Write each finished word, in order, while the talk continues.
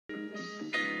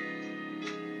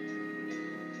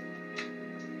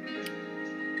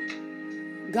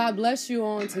God bless you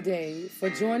on today for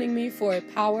joining me for a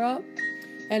power up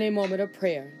and a moment of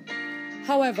prayer.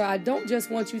 However, I don't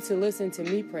just want you to listen to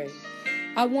me pray.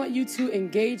 I want you to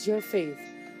engage your faith.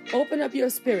 Open up your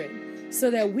spirit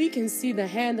so that we can see the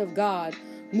hand of God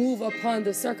move upon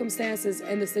the circumstances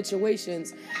and the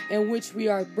situations in which we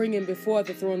are bringing before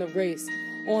the throne of grace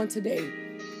on today.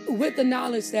 With the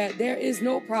knowledge that there is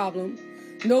no problem,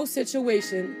 no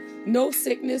situation, no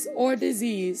sickness or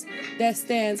disease that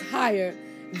stands higher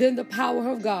than the power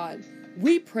of God.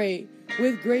 We pray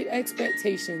with great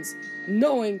expectations,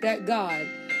 knowing that God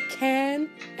can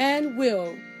and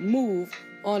will move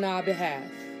on our behalf.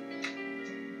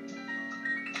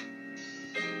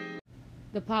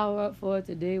 The power up for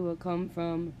today will come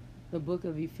from the book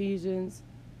of Ephesians,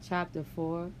 chapter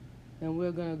 4, and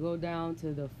we're going to go down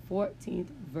to the 14th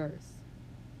verse.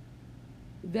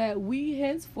 That we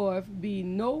henceforth be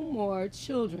no more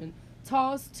children,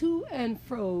 tossed to and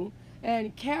fro,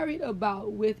 and carried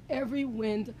about with every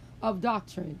wind of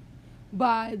doctrine,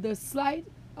 by the sleight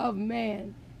of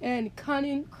man and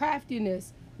cunning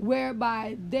craftiness,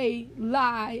 whereby they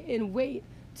lie in wait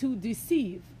to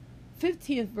deceive.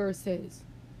 15th verse says,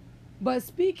 but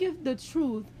speaketh the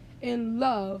truth in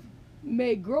love,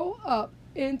 may grow up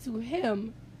into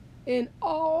him in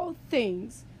all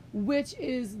things, which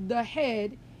is the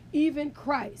head, even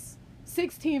Christ.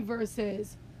 16th verse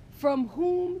says, from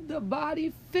whom the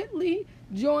body fitly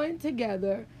joined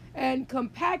together and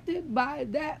compacted by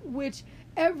that which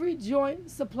every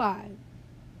joint supplied,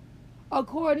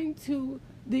 according to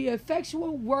the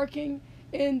effectual working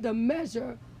in the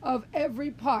measure of every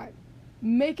part,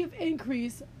 maketh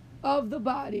increase of the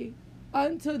body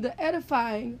unto the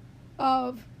edifying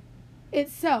of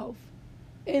itself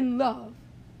in love.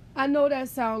 I know that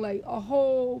sounds like a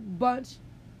whole bunch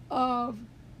of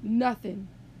nothing,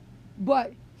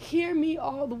 but hear me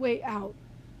all the way out,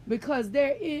 because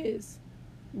there is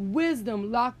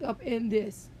wisdom locked up in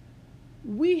this.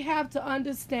 We have to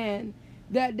understand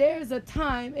that there's a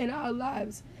time in our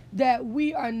lives that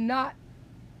we are not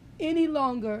any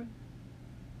longer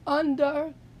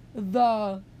under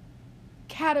the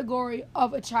category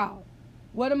of a child.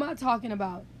 What am I talking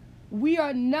about? We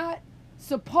are not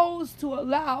supposed to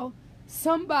allow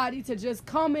somebody to just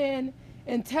come in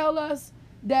and tell us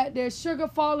that there's sugar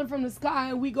falling from the sky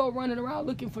and we go running around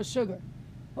looking for sugar.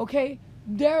 Okay?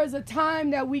 There is a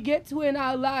time that we get to in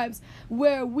our lives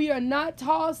where we are not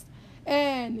tossed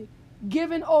and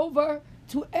given over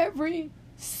to every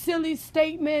silly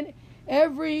statement,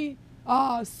 every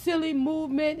silly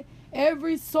movement,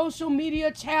 every social media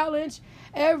challenge,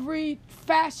 every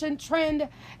fashion trend,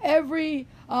 every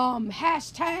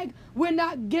hashtag. We're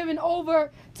not given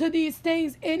over to these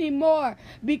things anymore,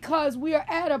 because we are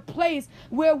at a place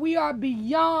where we are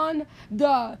beyond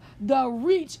the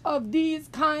reach of these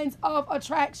kinds of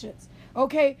attractions.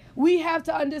 Okay, we have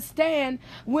to understand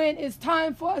when it's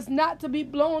time for us not to be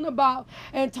blown about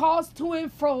and tossed to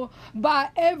and fro by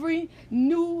every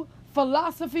new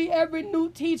philosophy, every new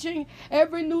teaching,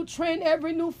 every new trend,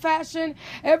 every new fashion,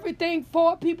 everything.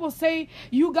 4 people say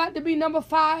you got to be number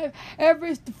 5.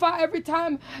 Every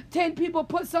time 10 people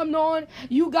put something on,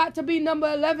 you got to be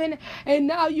number 11. And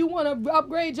now you want to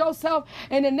upgrade yourself.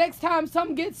 And the next time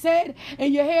something gets said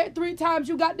and you hear it 3 times,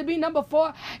 you got to be number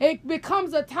 4. It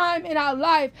becomes a time in our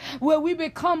life where we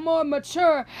become more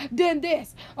mature than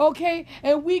this. Okay,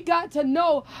 and we got to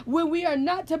know when we are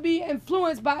not to be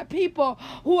influenced by people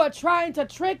who are trying to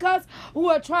trick us, who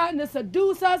are trying to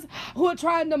seduce us, who are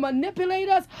trying to manipulate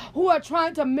us, who are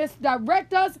trying to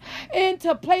misdirect us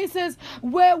into places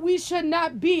where we should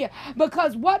not be,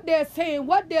 because what they're saying,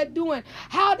 what they're doing,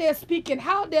 how they're speaking,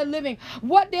 how they're living,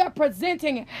 what they're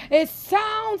presenting, it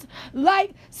sounds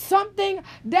like something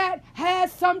that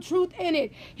has some truth in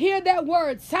it. Hear that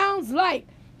word, sounds like.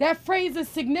 That phrase is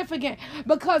significant,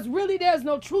 because really there's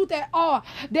no truth at all.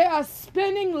 They are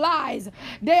spinning lies.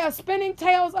 They are spinning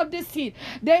tales of deceit.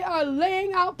 They are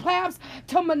laying out paths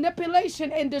to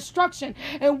manipulation and destruction.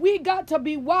 And we got to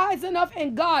be wise enough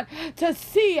in God to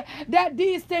see that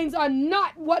these things are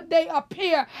not what they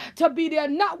appear to be. They're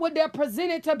not what they're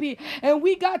presented to be. And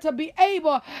we got to be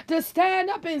able to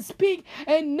stand up and speak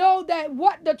and know that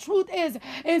what the truth is,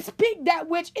 and speak that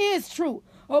which is true.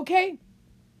 Okay?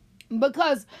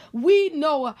 because we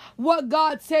know what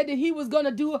God said that he was going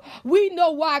to do. We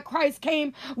know why Christ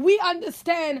came. We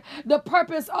understand the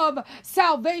purpose of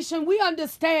salvation. We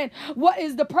understand what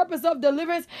is the purpose of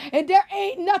deliverance. And there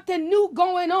ain't nothing new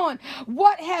going on.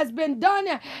 What has been done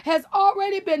has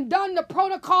already been done. The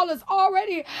protocol has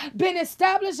already been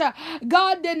established.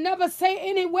 God did never say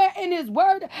anywhere in his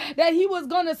word that he was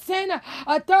going to send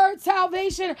a third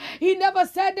salvation. He never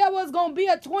said there was going to be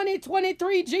a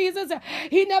 2023 Jesus.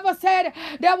 He never said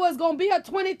there was going to be a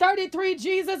 2033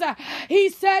 Jesus. He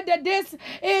said that this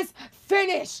is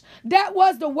finished. That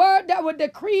was the word that was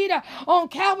decreed on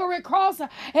Calvary cross,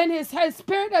 and his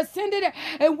spirit ascended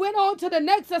and went on to the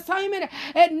next assignment.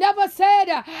 It never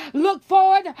said look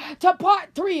forward to part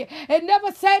 3. It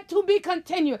never said to be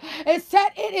continued. It said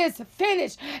it is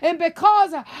finished. And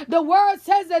because the word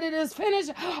says that it is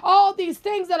finished, all these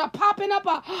things that are popping up,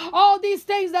 all these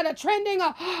things that are trending,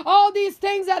 all these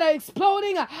things that are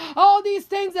exploding, all these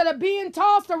things that are being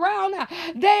tossed around,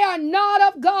 they are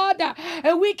not of God.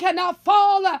 And we cannot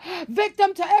fall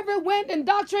victim to every wind and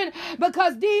doctrine,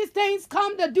 because these things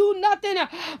come to do nothing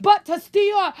but to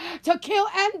steal, to kill,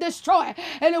 and destroy.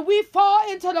 And if we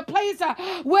fall into the place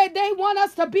where they want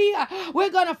us to be,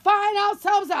 we're going to find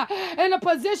ourselves in a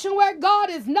position where God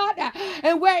is not,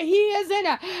 and where he is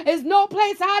in is no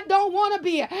place I don't want to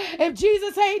be. If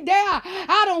Jesus ain't there,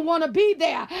 I don't want to be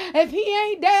there. If he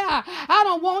ain't there, I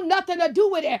don't want nothing to do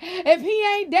with it. If he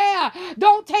ain't there,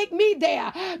 don't take me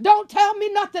there. Don't tell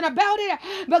me nothing about it,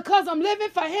 because I'm living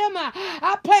for him.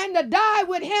 I plan to die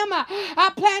with him.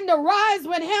 I plan to rise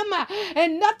with him,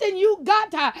 and nothing you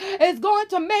got is going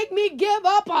to make me give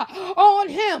up on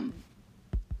him.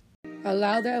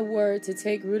 Allow that word to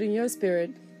take root in your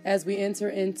spirit as we enter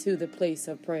into the place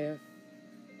of prayer.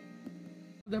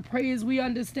 The praise we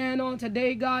understand on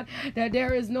today, God, that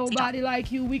there is nobody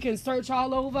like you. We can search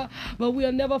all over, but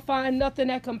we'll never find nothing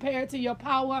that compared to your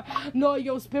power, nor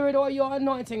your spirit or your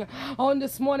anointing. On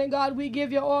this morning, God, we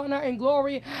give you honor and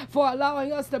glory for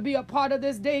allowing us to be a part of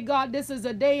this day, God. This is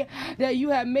a day that you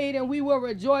have made, and we will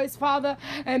rejoice, Father,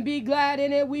 and be glad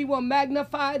in it. We will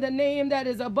magnify the name that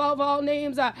is above all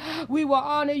names. We will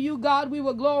honor you, God. We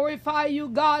will glorify you,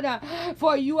 God,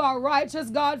 for you are righteous,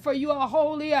 God, for you are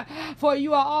holy, for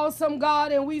you are awesome,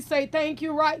 God. And we say thank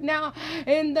you right now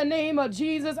in the name of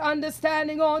Jesus,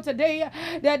 understanding on today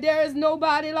that there is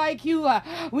nobody like you.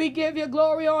 We give you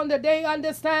glory on the day,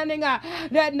 understanding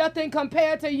that nothing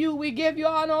compared to you. We give you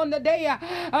honor on the day,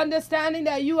 understanding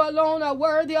that you alone are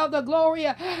worthy of the glory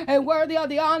and worthy of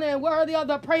the honor and worthy of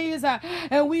the praise.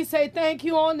 And we say thank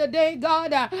you on the day,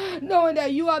 God, knowing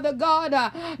that you are the God,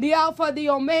 the Alpha, the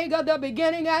Omega, the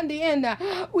beginning and the end.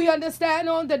 We understand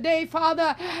on the day,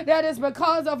 Father, that is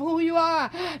because of who you are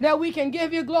that we can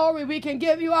give you glory, we can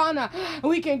give you honor,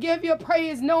 we can give you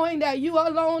praise, knowing that you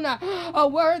alone are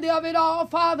worthy of it all,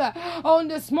 Father. On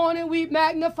this morning we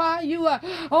magnify you,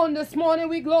 on this morning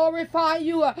we glorify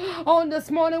you, on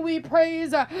this morning we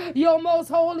praise your most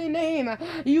holy name.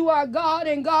 You are God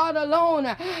and God alone,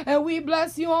 and we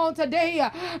bless you on today,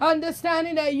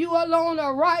 understanding that you alone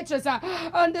are righteous,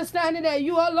 understanding that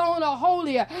you alone are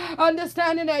holy,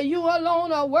 understanding that you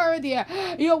alone are worthy.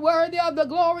 You're worthy of the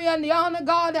glory and the honor,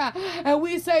 God, and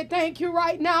we say thank you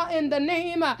right now in the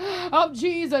name of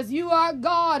Jesus. You are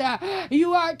God,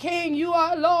 you are King, you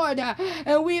are Lord,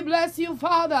 and we bless you,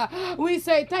 Father. We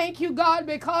say thank you, God,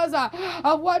 because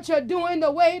of what you're doing,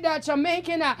 the way that you're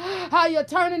making, how you're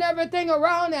turning everything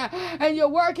around, and you're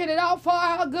working it out for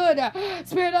our good.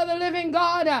 Spirit of the living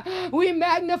God, we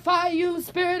magnify you.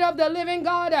 Spirit of the living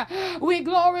God, we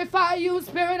glorify you.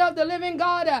 Spirit of the living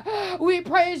God, we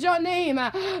praise your name.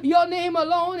 Your name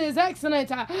alone is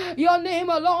excellent. Your name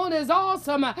alone is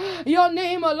awesome. Your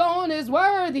name alone is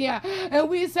worthy. And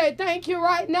we say thank you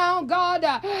right now, God,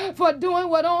 for doing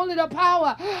what only the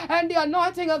power and the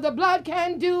anointing of the blood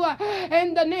can do.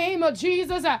 In the name of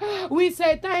Jesus, we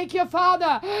say thank you,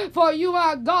 Father, for you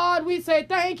are God. We say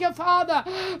thank you, Father,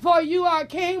 for you are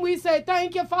King. We say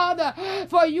thank you, Father,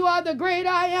 for you are the great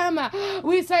I am.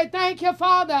 We say thank you,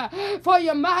 Father, for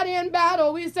your mighty in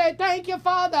battle. We say thank you,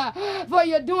 Father, for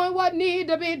you doing what need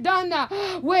to be done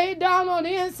way down on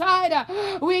the inside.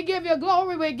 We give you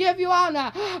glory, we give you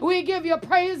honor, we give you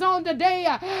praise on today,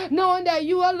 knowing that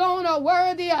you alone are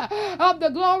worthy of the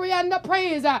glory and the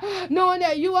praise, knowing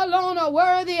that you alone are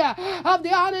worthy of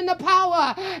the honor and the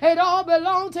power. It all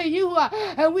belongs to you,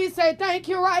 and we say thank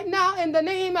you right now in the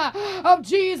name of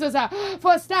Jesus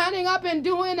for standing up and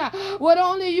doing what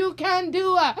only you can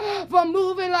do, for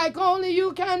moving like only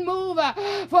you can move,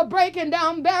 for breaking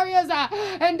down barriers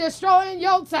and destroying destroying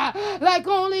yokes like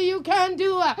only you can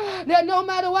do. That no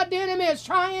matter what the enemy is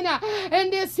trying in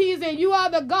this season, you are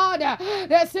the God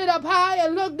that sit up high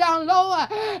and look down low,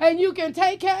 and you can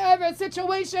take care of every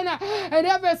situation and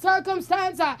every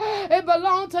circumstance. It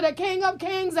belongs to the King of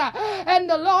Kings and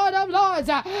the Lord of Lords.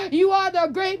 You are the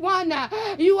great one.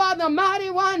 You are the mighty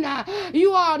one.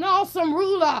 You are an awesome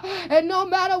ruler. And no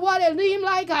matter what it seems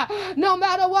like, no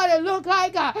matter what it looks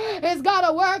like, it's got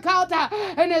to work out,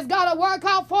 and it's got to work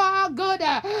out for our good,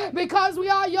 because we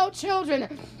are your children.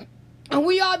 And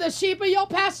we are the sheep of your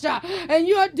pasture, and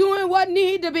you're doing what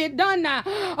need to be done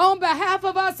on behalf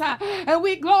of us, and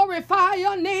we glorify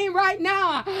your name right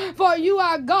now, for you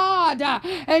are God,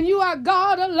 and you are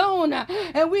God alone,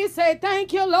 and we say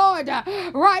thank you, Lord,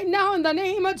 right now in the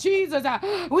name of Jesus.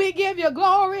 We give you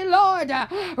glory, Lord,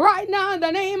 right now in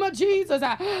the name of Jesus.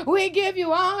 We give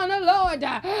you honor, Lord,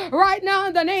 right now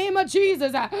in the name of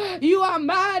Jesus. You are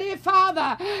mighty,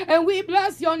 Father, and we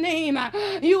bless your name.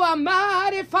 You are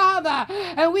mighty, Father,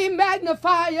 and we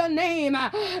magnify your name.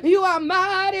 You are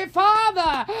mighty,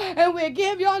 Father, and we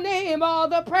give your name all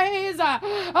the praise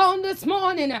on this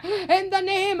morning in the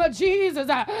name of Jesus.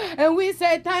 And we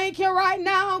say thank you right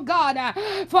now, God,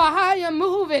 for how you're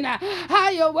moving, how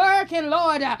you're working,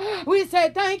 Lord. We say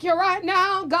thank you right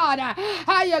now, God,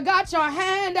 how you got your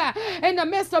hand in the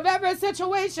midst of every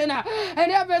situation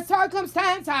and every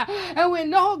circumstance. And we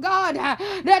know, God,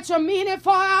 that you mean it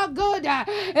for our good,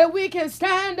 and we can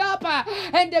stand up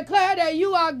and declare that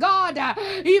you are God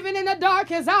even in the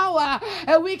darkest hour,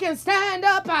 and we can stand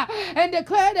up and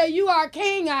declare that you are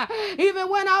King even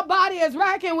when our body is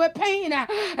racking with pain,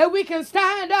 and we can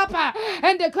stand up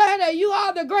and declare that you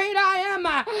are the great I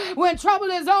am when trouble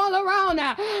is all around.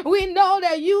 We know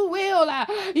that you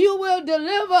will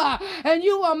deliver, and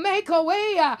you will make a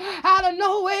way out of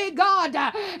no way, God.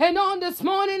 And on this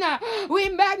morning we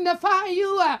magnify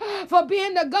you for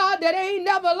being the God that ain't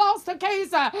never lost a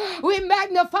case. We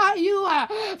magnify you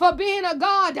for being a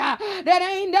God that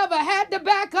ain't never had to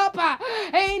back up,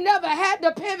 ain't never had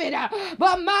to pivot.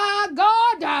 But my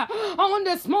God, on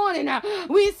this morning,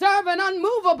 we serve an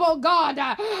unmovable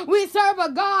God. We serve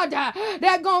a God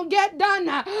that gonna get done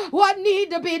what need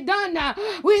to be done.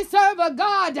 We serve a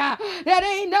God that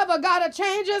ain't never gotta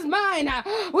change his mind.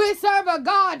 We serve a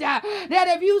God that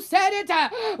if you said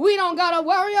it, we don't gotta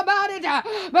worry about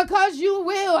it, because you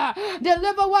will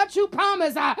deliver what you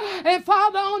promise. And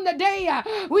Father, on the day,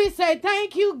 we say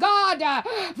thank you, God,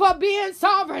 for being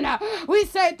sovereign. We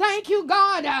say thank you,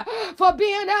 God, for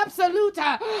being absolute.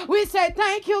 We say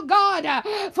thank you, God,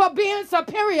 for being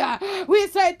superior. We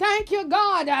say thank you,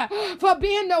 God, for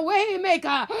being the way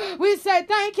maker. We say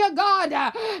thank you,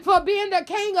 God, for being the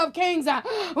King of Kings.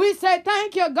 We say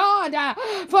thank you, God,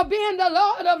 for being the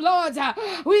Lord of Lords.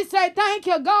 We say thank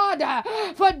you, God,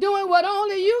 for doing what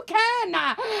only you can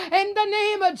in the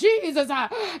name of Jesus.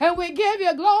 And we give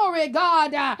you glory,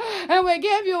 God, and we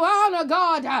give you honor,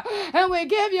 God, and we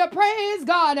give you praise,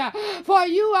 God, for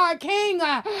you are King,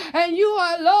 and you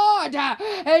are Lord,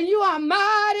 and you are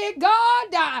mighty,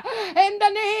 God, in the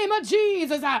name of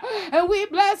Jesus. And we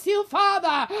bless you,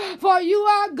 Father, for you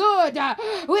are good.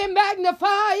 We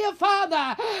magnify you,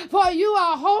 Father, for you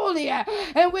are holy,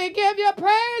 and we give you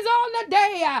praise on the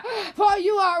day, for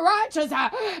you are righteous,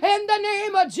 in the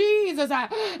name of Jesus.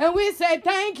 And we say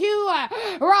thank you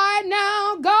right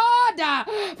now, God,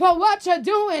 for what you're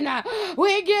doing.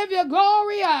 We give you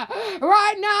glory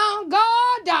right now,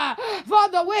 God, for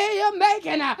the way you're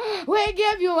making. We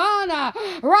give you honor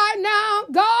right now,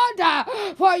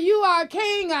 God, for you are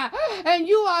King, and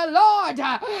you are Lord,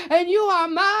 and you are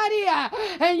mighty,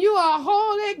 and you are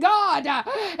holy, God,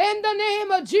 in the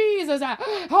name of Jesus.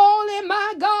 Holy,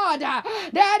 my God,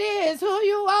 that is who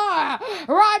you are.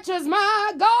 Righteous,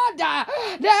 my God,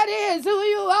 that is who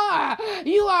you are.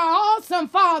 You are awesome,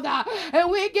 Father, and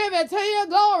we give it to you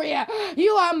glory.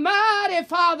 You are mighty,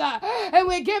 Father, and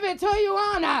we give it to you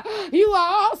honor. You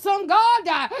are awesome,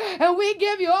 God, and we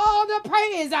give you all the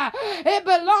praise. It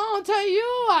belongs to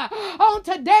you on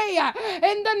today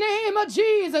in the name of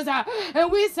Jesus.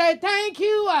 And we say thank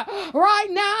you right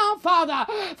now, Father,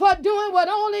 for doing what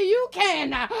only you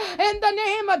can in the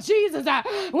name of Jesus.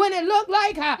 When it looked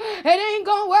like it ain't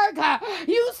gonna work,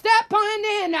 you step on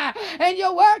in and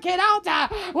you work it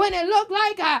out. When it looked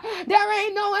like there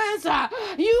ain't no answer,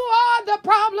 you are the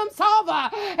problem solver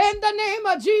in the name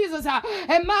of Jesus.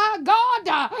 And my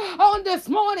God, on this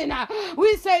morning,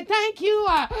 we say thank you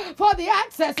for the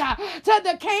access to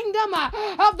the kingdom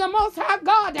of the Most High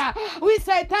God. We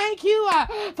say thank you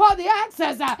for the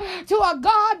access to a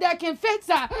God that can fix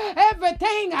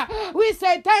everything. We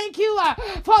say thank you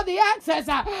for the access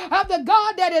of the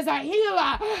God that is a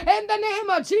healer in the name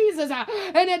of Jesus.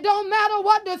 And it don't matter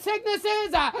what the sickness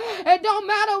is. It don't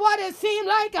matter what it seems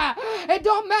like. It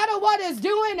don't matter what it's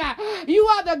doing. You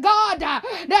are the God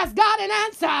that's got an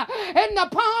answer in the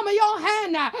palm of your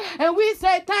hand. And we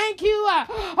say thank you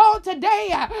today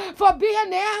for being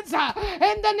the answer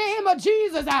in the name of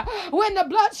Jesus. When the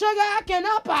blood sugar acting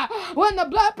up, when the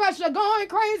blood pressure going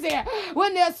crazy,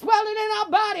 when there's swelling in our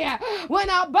body, when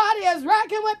our body is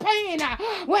racking with pain,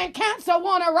 when cancer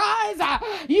want to rise,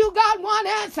 you got one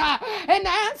answer, and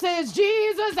the answer is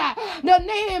Jesus, the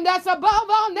name that's above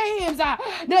all names,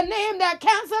 the name that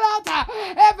cancel out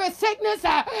every sickness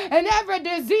and every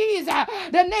disease,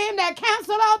 the name that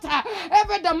cancel out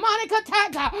every demonic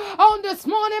attack. On this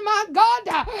morning, my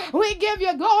God, we give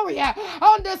you glory.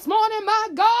 On this morning, my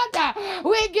God,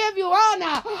 we give you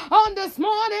honor. On this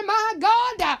morning, my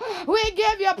God, we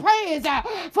give you praise.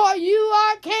 For you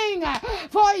are King,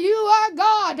 for you are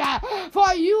God,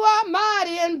 for you are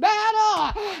mighty in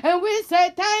battle. And we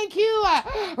say thank you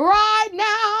right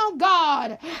now,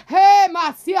 God. Hey,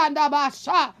 Masianda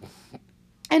Basha.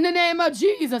 In the name of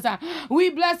Jesus, we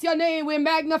bless your name. We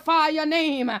magnify your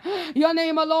name. Your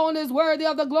name alone is worthy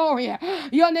of the glory.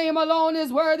 Your name alone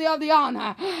is worthy of the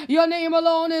honor. Your name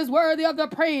alone is worthy of the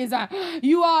praise.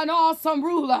 You are an awesome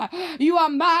ruler. You are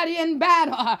mighty in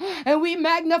battle. And we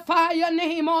magnify your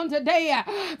name on today.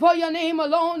 For your name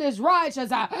alone is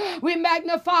righteous. We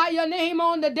magnify your name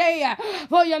on the day.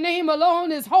 For your name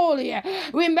alone is holy.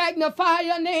 We magnify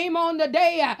your name on the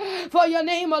day. For your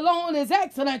name alone is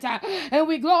excellent. And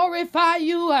we glorify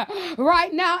you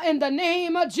right now in the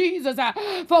name of Jesus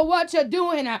for what you're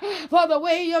doing, for the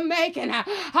way you're making,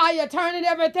 how you're turning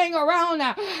everything around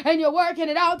and you're working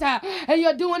it out and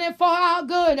you're doing it for our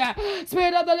good.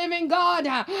 Spirit of the living God,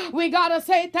 we gotta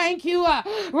say thank you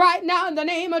right now in the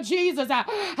name of Jesus.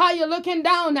 How you're looking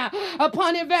down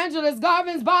upon Evangelist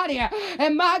Garvin's body,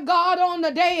 and my God, on the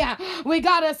day we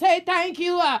gotta say thank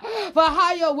you for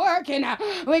how you're working.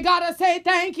 We gotta say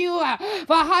thank you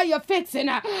for how you're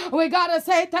fixing. We got to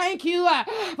say thank you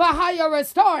for how you're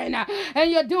restoring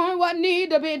and you're doing what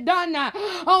need to be done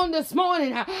on this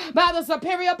morning by the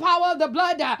superior power of the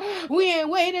blood. We ain't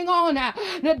waiting on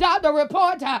the doctor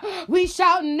report. We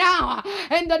shouting now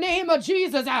in the name of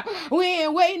Jesus. We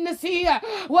ain't waiting to see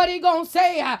what he gonna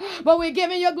say, but we're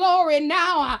giving you glory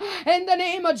now in the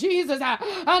name of Jesus.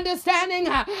 Understanding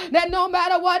that no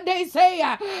matter what they say,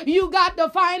 you got the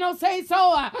final say so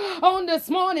on this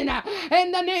morning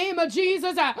in the name of Jesus.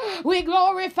 We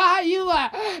glorify you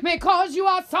because you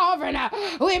are sovereign.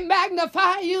 We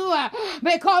magnify you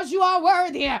because you are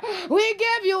worthy. We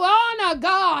give you honor,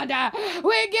 God.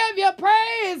 We give you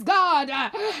praise, God.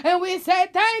 And we say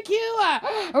thank you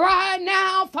right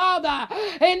now, Father,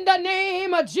 in the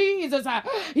name of Jesus.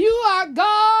 You are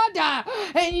God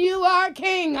and you are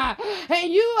King.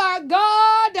 And you are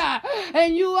God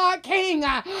and you are King.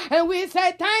 And we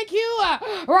say thank you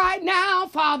right now,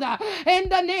 Father, in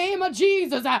the name of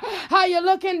Jesus. How you're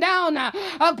looking down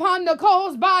upon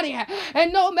Nicole's body,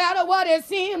 and no matter what it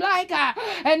seemed like,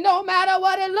 and no matter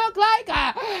what it looked like,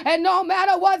 and no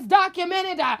matter what's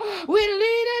documented, we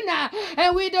leaning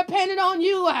and we depending on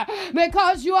you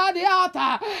because you are the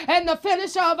author and the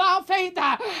finisher of our faith,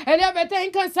 and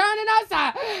everything concerning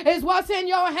us is what's in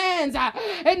your hands.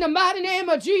 In the mighty name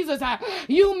of Jesus,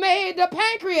 you made the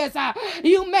pancreas,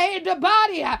 you made the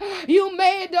body, you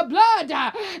made the blood,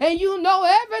 and you know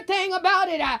everything about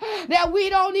it that we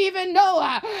don't even know,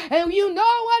 and you know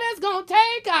what it's gonna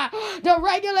take to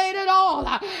regulate it all.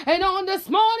 And on this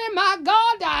morning, my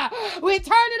God, we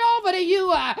turn it over to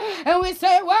you and we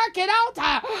say work it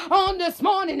out on this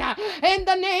morning in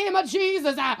the name of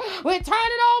Jesus. We turn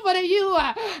it over to you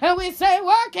and we say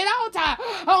work it out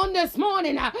on this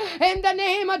morning in the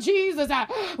name of Jesus.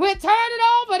 We turn it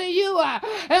over to you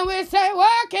and we say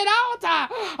work it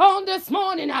out on this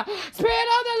morning. Spirit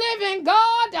of the living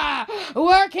God,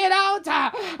 work it out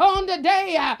on the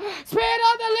day. Spirit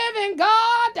of the living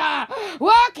God,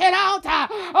 work it out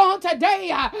on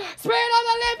today. Spirit of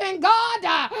the living God,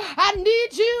 I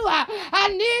need you. I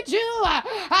need you.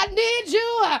 I need need you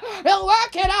to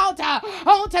work it out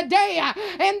on today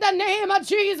in the name of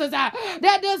Jesus,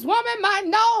 that this woman might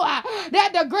know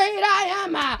that the great I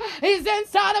am is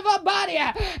inside of her body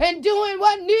and doing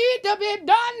what needs to be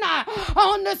done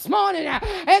on this morning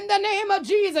in the name of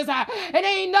Jesus. It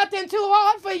ain't nothing too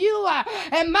hard for you.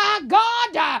 And my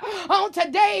God, on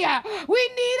today, we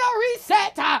need a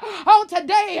reset on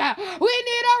today. We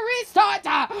need a restart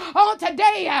on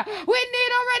today. We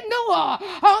need a renewal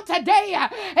on today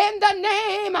in the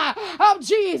name of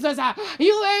Jesus.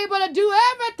 You're able to do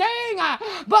everything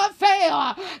but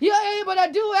fail. You're able to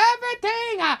do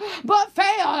everything but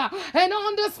fail. And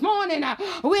on this morning,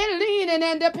 we're leaning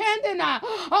and depending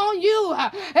on you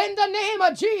in the name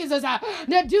of Jesus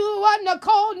to do what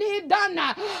Nicole needs done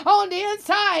on the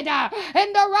inside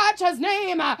in the righteous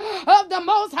name of the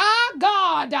Most High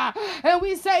God. And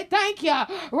we say thank you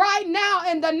right now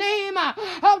in the name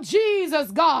of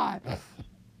Jesus, God.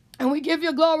 And we give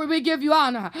you glory, we give you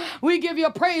honor, we give you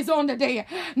praise on the day,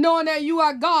 knowing that you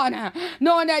are God,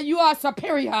 knowing that you are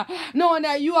superior, knowing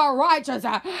that you are righteous,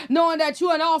 knowing that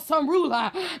you're an awesome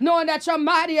ruler, knowing that you're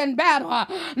mighty in battle,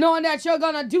 knowing that you're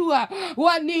going to do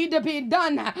what need to be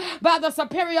done by the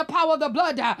superior power of the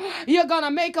blood. You're going to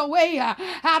make a way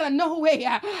out of no way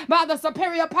by the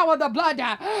superior power of the blood.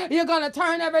 You're going to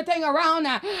turn everything around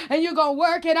and you're going to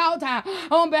work it out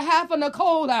on behalf of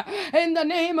Nicole in the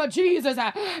name of Jesus.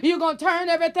 You're going to turn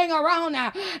everything around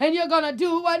and you're going to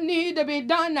do what need to be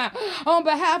done on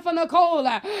behalf of Nicole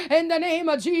in the name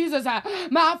of Jesus.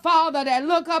 My Father, that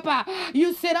look up,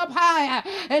 you sit up high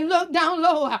and look down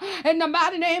low in the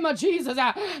mighty name of Jesus.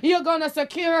 You're going to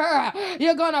secure her.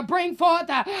 You're going to bring forth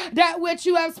that which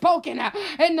you have spoken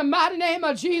in the mighty name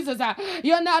of Jesus.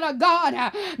 You're not a God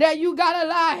that you got to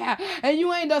lie, and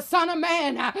you ain't the Son of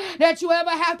Man that you ever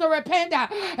have to repent.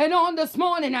 And on this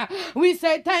morning, we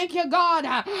say thank you,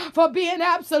 God, for being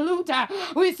absolute.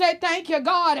 We say thank you,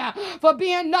 God, for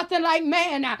being nothing like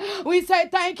man. We say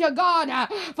thank you, God,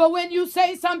 for when you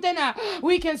say something,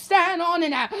 we can stand on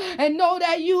it and know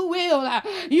that you will.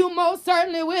 You most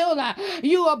certainly will.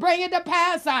 You will bring it to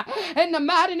pass in the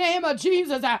mighty name of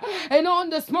Jesus. And on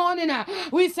this morning,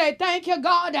 we say thank you,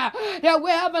 God, that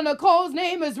wherever Nicole's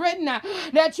name is written,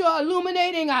 that you're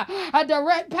illuminating a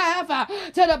direct path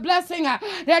to the blessing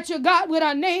that you got with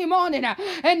her name on it.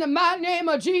 In the mighty name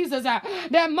of Jesus,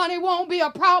 that money won't be a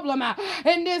problem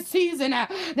in this season,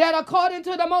 that according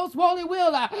to the most holy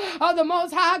will of the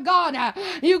Most High God,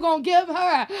 you're going to give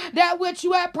her that which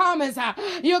you have promised.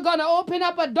 You're going to open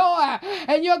up a door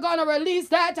and you're going to release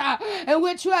that in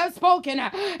which you have spoken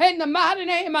in the mighty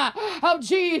name of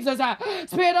Jesus.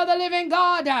 Spirit of the living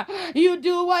God, you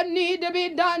do what need to be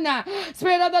done.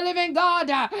 Spirit of the living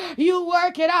God, you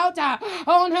work it out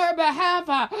on her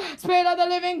behalf. Spirit of the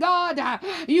living God,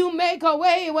 you make a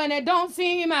way when it don't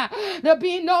seem to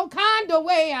be no kind of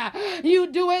way. You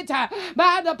do it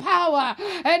by the power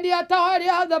and the authority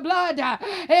of the blood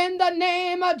in the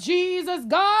name of Jesus,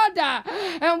 God.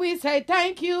 And we say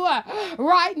thank you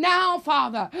right now,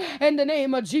 Father, in the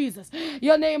name of Jesus.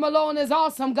 Your name alone is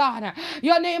awesome, God.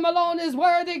 Your name alone is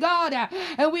worthy, God.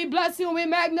 And we bless you and we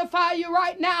magnify you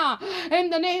right now in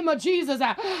the name of Jesus.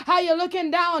 How you're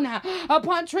looking down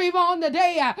upon Trevon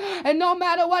today, and no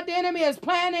matter what the enemy is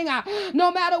planning,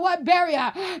 no matter what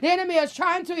barrier the enemy is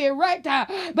trying to erect,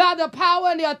 by the power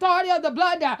and the authority of the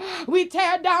blood, we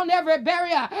tear down every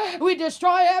barrier, we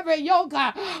destroy every yoke,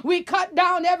 we cut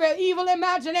down every evil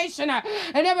imagination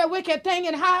and every wicked thing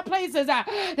in high places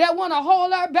that want to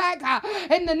hold her back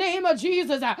in the name of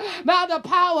Jesus. By the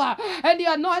power and the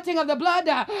anointing of the blood,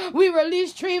 we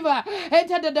release Treva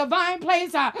into the divine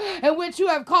place in which you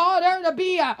have called her to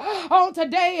be on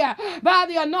today. By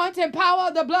the anointing power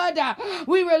of the blood,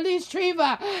 we release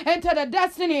Treva into the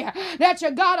destiny that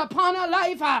you got upon her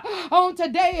life on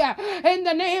today. In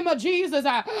the name of Jesus,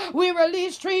 we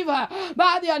release Treva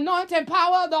by the anointing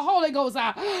power of the Holy Ghost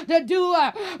to do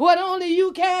what only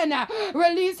you can.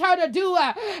 Release her to do,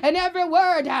 and every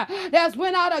word that's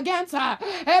went out against her,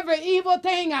 every evil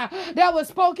thing that was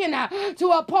spoken to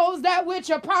oppose that which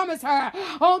you promised her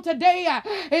on today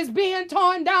is being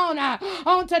torn down.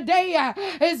 On today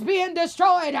is being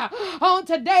destroyed. On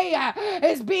today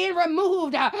is being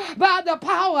removed by the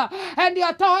power and the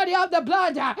authority of the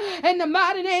blood in the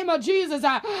mighty name of Jesus.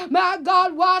 My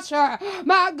God, wash her.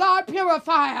 My God,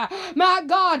 purify her. My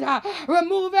God,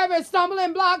 remove every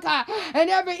stumbling block and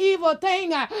every evil thing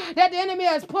that the enemy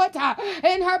has put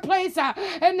in her place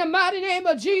in the mighty name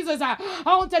of Jesus.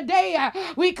 On today,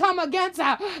 we come against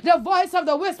the voice of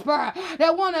the whisperer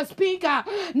that want to speak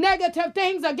negative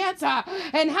things against her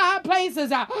in high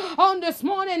places. On this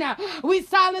morning, we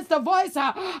silence the voice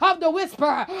of the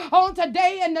whisper on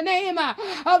today in the name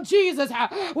of Jesus.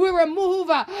 We remove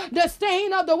the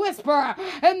stain of the whisper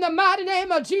in the mighty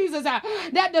name of Jesus.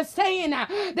 That the stain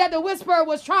that the whisperer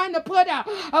was trying to put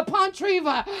upon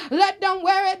Treva, let them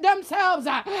wear it themselves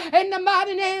in the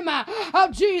mighty name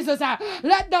of Jesus.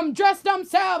 Let them dress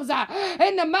themselves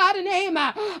in the mighty name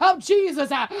of Jesus.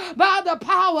 By the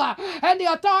power and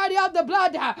the authority of the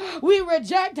blood, we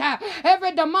reject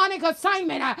every demonic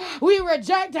assignment. We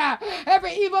reject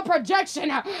every evil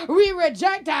projection. We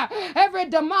reject every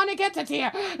demonic entity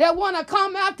that want to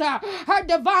come after her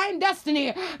divine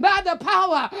destiny. By the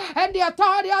power and the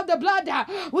authority of the blood,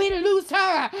 we loose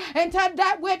her into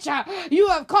that which you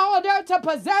have called her to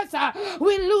possess.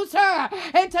 We loose her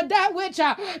into that which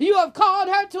you have called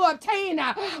her to obtain.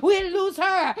 We loose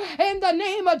her in the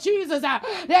name of Jesus,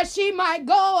 that she might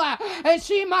go and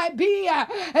she might be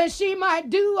and she might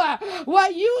do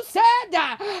what you said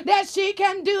that she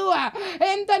can do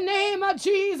in the name of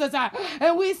Jesus.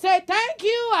 And we say thank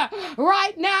you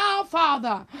right now,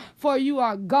 Father, for you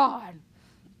are God.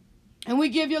 And we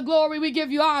give you glory, we give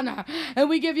you honor, and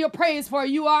we give you praise, for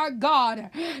you are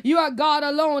God. You are God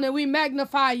alone, and we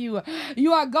magnify you.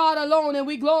 You are God alone, and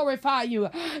we glorify you.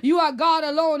 You are God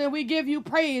alone, and we give you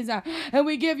praise, and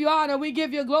we give you honor, we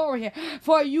give you glory.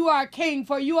 For you are King,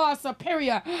 for you are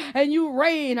superior, and you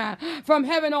reign from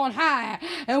heaven on high.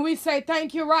 And we say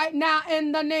thank you right now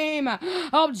in the name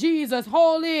of Jesus.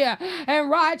 Holy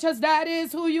and righteous, that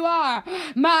is who you are.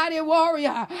 Mighty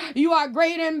warrior, you are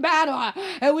great in battle.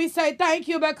 And we say thank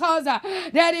you because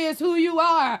that is who you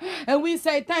are. And we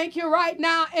say thank you right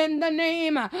now in the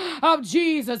name of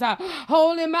Jesus.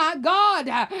 Holy, my God,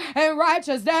 and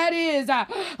righteous, that is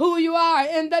who you are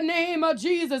in the name of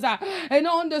Jesus. And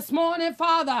on this morning,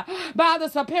 Father, by the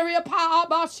superior power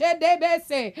of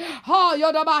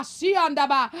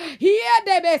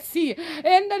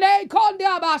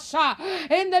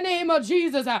in the name of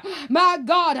Jesus, my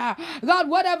God, God,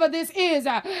 whatever this is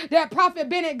that Prophet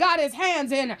Bennett got his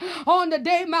hands in on the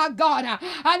day, my God,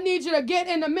 I need you to get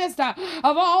in the midst of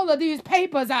all of these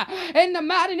papers in the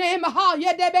mighty name of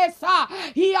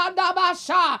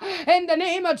in the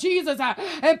name of Jesus,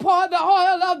 and pour the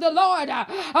oil of the Lord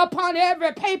upon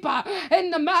every paper in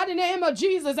the mighty name of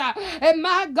Jesus. And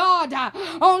my God,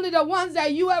 only the ones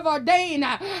that you have ordained,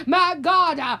 my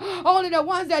God, only the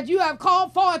ones that you have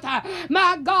called forth,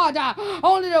 my God,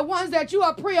 only the ones that you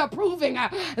are pre-approving,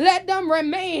 let them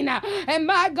remain. And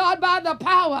my God, by the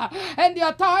power and the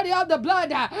authority of the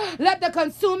blood, let the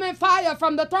consuming fire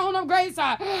from the throne of grace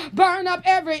burn up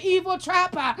every evil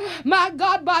trap, my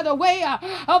God, by the way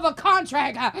of a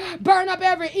contract, burn up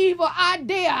every evil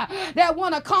idea that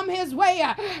want to come his way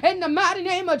in the mighty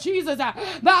name of Jesus.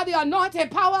 By the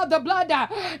anointed power of the blood,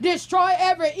 destroy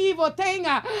every evil thing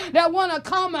that want to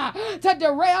come to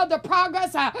derail the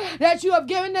progress that you have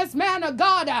given this man of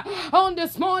God on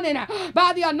this morning.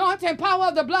 By the anointed power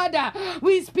of the blood,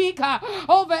 we speak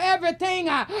over everything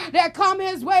that come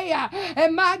his way.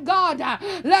 And my God,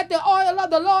 let the oil of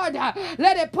the Lord,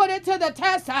 let it put it to the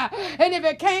test. And if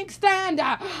it can't stand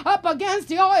up against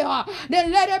the oil,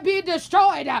 then let it be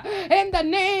destroyed in the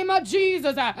name of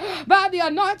Jesus. By the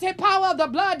anointed power of the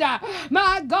blood,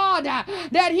 my God,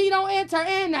 that he don't enter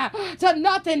in to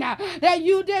nothing that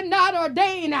you did not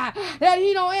ordain, that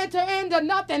he don't enter into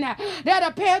nothing that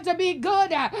appears to be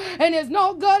good and is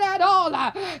no good at all.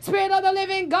 Spirit of the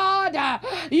living God,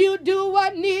 you do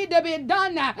what need to be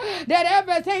done, that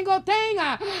every single thing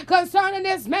concerning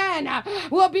this man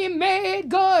will be made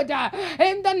good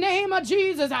in the name of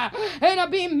Jesus. It'll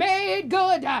be made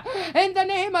good in the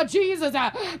name of Jesus.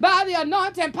 By the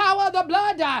anointing power of the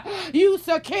blood, you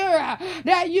secure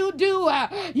that you do,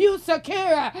 you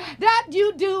secure that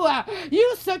you do,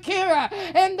 you secure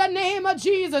in the name of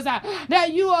Jesus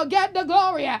that you will get the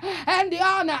glory and the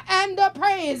honor and the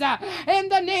praise in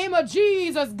the name of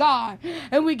Jesus, God.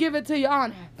 And we give it to your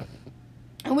honor.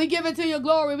 And we give it to your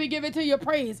glory. We give it to your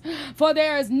praise. For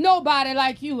there is nobody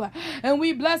like you. And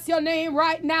we bless your name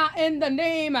right now in the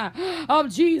name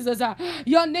of Jesus.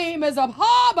 Your name is of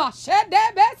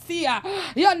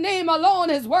your name alone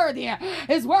is worthy.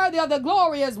 Is worthy of the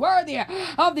glory. Is worthy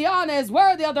of the honor. Is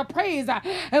worthy of the praise.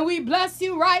 And we bless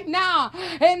you right now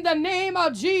in the name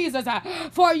of Jesus.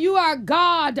 For you are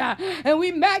God. And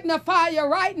we magnify you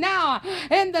right now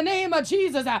in the name of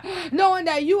Jesus. Knowing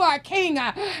that you are King.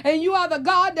 And you are the God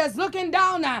God, that's looking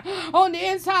down on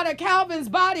the inside of Calvin's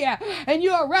body, and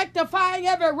you are rectifying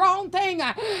every wrong thing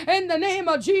in the name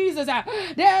of Jesus.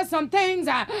 There are some things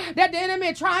that the enemy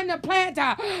is trying to plant.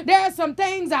 There are some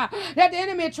things that the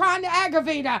enemy is trying to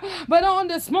aggravate. But on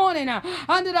this morning,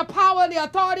 under the power and the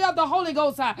authority of the Holy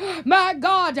Ghost, my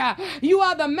God, you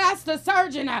are the master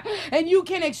surgeon, and you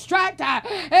can extract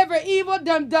every evil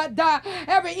deposit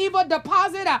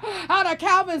out of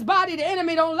Calvin's body. The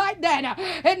enemy don't like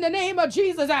that. In the name of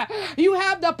Jesus, you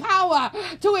have the power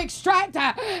to extract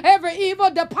every evil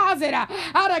deposit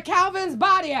out of Calvin's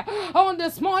body on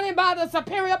this morning by the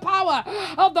superior power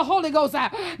of the Holy Ghost.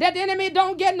 That the enemy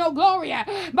don't get no glory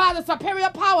by the superior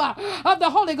power of the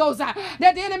Holy Ghost.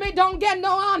 That the enemy don't get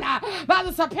no honor by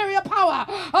the superior power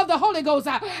of the Holy Ghost.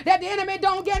 That the enemy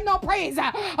don't get no praise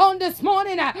on this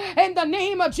morning in the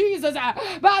name of Jesus.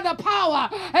 By the power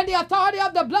and the authority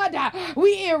of the blood,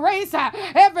 we erase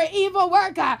every evil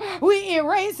work. We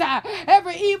erase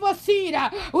every evil seed.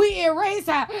 We erase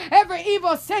every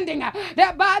evil sending.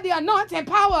 That by the anointing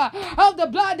power of the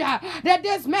blood, that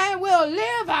this man will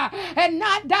live and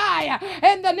not die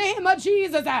in the name of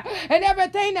Jesus. And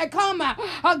everything that come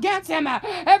against him,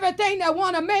 everything that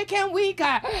want to make him weak,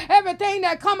 everything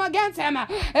that come against him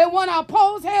and want to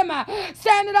oppose him,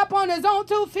 standing up on his own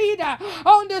 2 feet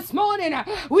on this morning,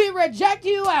 we reject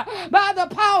you by the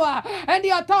power and the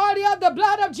authority of the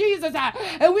blood of Jesus.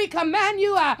 And we command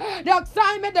you the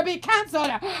assignment to be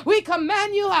canceled. We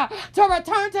command you to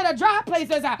return to the dry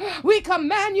places. We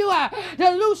command you to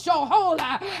loose your hold.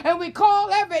 And we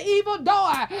call every evil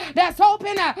door that's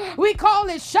open, we call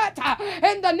it shut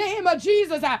in the name of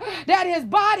Jesus. That his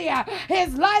body,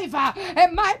 his life,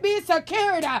 it might be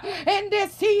secured in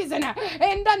this season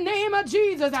in the name of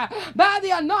Jesus. By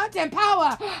the anointing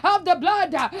power of the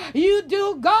blood, you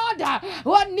do, God,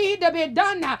 what need to be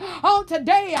done on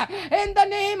today in the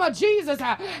name of Jesus.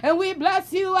 And we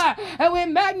bless you and we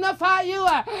magnify you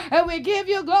and we give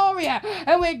you glory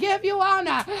and we give you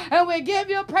honor and we give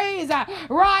you praise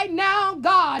right now,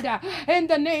 God, in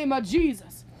the name of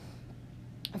Jesus.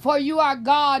 For you are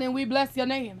God and we bless your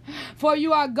name. For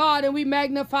you are God and we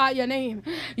magnify your name.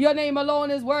 Your name alone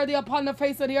is worthy upon the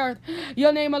face of the earth.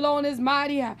 Your name alone is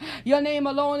mighty. Your name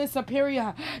alone is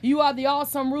superior. You are the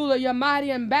awesome ruler. You're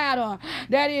mighty in battle.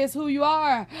 That is who you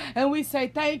are. And we say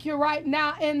thank you right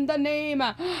now in the name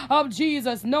of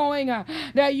Jesus, knowing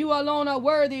that you alone are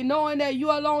worthy, knowing that you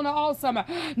alone are awesome,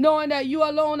 knowing that you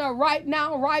alone are right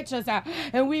now righteous.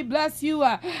 And we bless you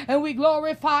and we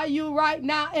glorify you right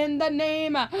now in the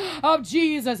name of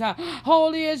Jesus.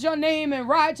 Holy is your name and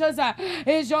righteous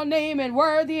is your name and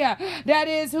worthy. That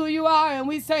is who you are. And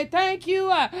we say thank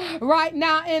you right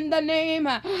now in the name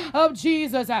of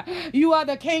Jesus. You are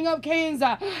the King of Kings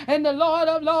and the Lord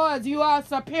of Lords. You are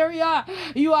superior.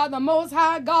 You are the Most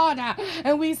High God.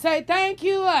 And we say thank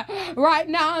you right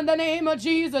now in the name of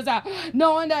Jesus,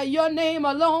 knowing that your name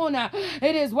alone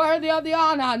it is worthy of the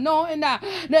honor, knowing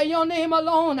that your name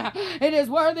alone it is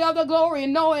worthy of the glory,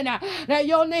 knowing that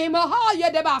your name alone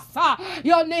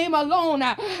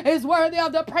is worthy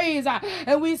of the praise.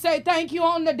 And we say thank you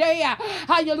on the day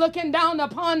how you're looking down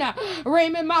upon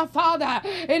Raymond, my Father,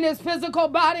 in his physical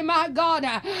body, my God.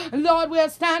 Lord, we're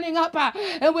standing up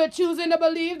and we're choosing to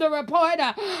believe the report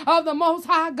of the Most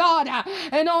High God.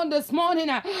 And on this morning,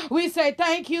 we say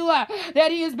thank you that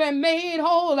he has been made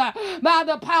whole by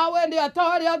the power and the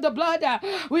authority of the blood.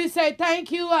 We say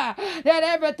thank you that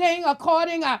everything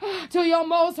according to your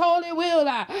most holy will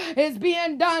is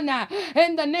being done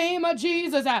in the name of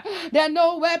Jesus. That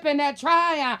no weapon that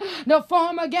try to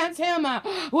form against him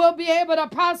will be able to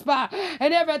prosper.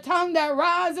 And every tongue that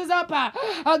rises up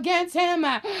against him,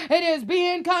 it is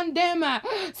being condemned.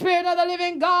 Spirit of the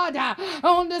living God,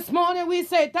 on this morning we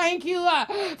say thank you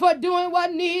for doing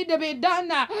what need to be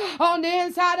done on the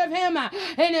inside of him,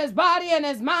 in his body and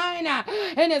his mind,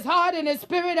 in his heart and his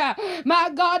spirit. My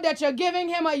God, that you're giving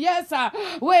him a yes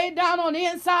way down on the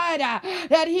inside,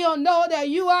 that he'll know that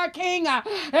you are King,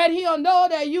 that he'll know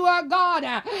that you are God,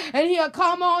 and he'll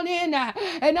come on in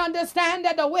and understand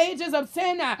that the wages of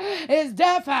sin is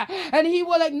death, and he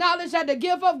will acknowledge that the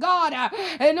gift of God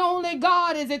and only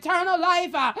God is eternal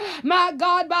life. My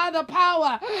God, by the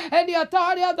power and the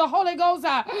authority of the Holy Ghost,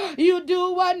 you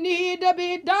do what need to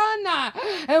be done,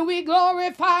 and we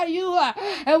glorify you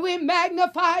and we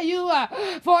magnify you,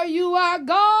 for you are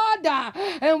God,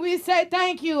 and we say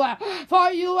thank you, for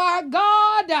you are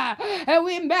God, and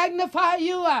we magnify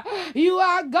you. You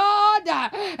are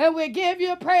God, and we give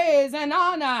you praise and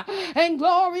honor and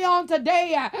glory on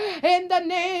today in the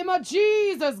name of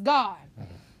Jesus, God.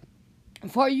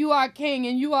 For you are King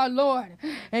and you are Lord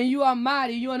and you are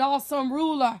mighty. You're an awesome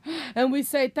ruler. And we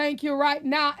say thank you right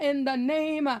now in the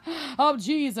name of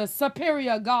Jesus,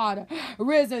 superior God,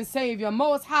 risen Savior,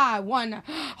 most high one,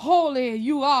 holy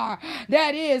you are.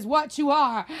 That is what you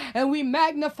are. And we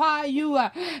magnify you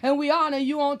and we honor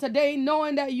you on today,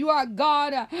 knowing that you are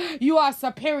God, you are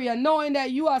superior, knowing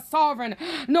that you are sovereign,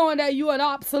 knowing that you are an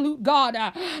absolute God,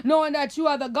 knowing that you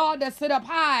are the God that sit up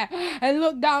high and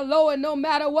look down low, and no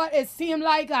matter what it seems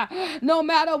like, no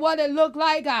matter what it looked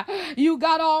like, you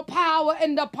got all power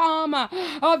in the palm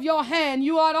of your hand.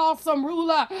 You are an awesome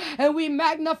ruler, and we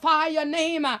magnify your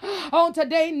name on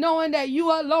today, knowing that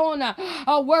you alone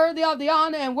are worthy of the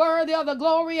honor and worthy of the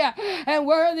glory and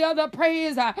worthy of the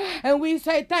praise. And we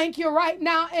say thank you right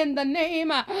now in the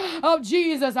name of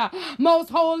Jesus, most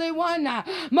holy one,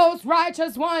 most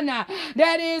righteous one.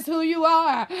 That is who you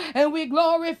are, and we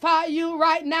glorify you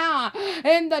right now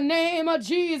in the name of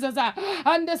Jesus.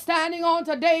 Understanding on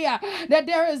today that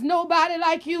there is nobody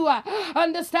like you.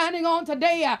 Understanding on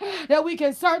today that we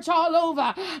can search all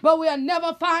over, but we'll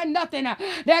never find nothing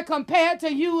that compared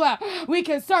to you. We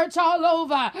can search all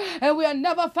over and we'll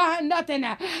never find nothing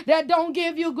that don't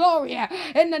give you glory.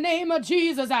 In the name of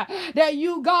Jesus, that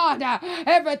you, God,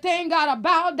 everything got to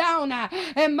bow down,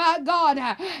 and my God,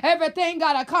 everything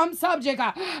got to come subject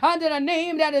under the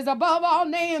name that is above all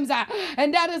names,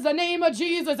 and that is the name of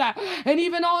Jesus. And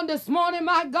even on this morning,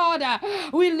 my God,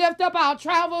 we lift up our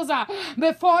travels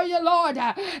before you, Lord,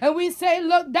 and we say,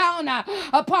 look down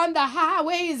upon the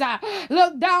highways,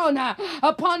 look down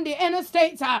upon the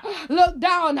interstates, look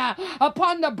down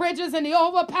upon the bridges and the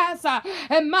overpass,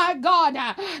 and my God,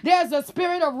 there's a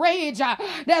spirit of rage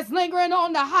that's lingering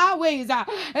on the highways,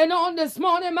 and on this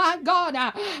morning, my God,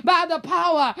 by the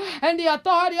power and the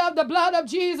authority of the blood of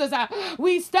Jesus,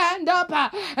 we stand up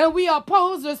and we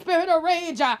oppose the spirit of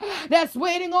rage that's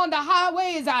waiting on the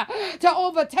highways to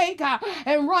overtake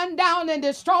and run down and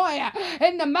destroy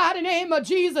in the mighty name of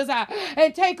Jesus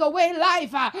and take away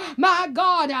life. My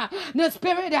God, the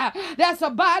spirit that's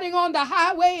abiding on the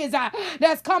highways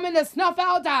that's coming to snuff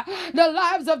out the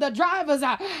lives of the drivers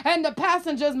and the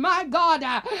passengers, my God,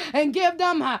 and give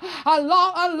them a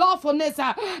unlawfulness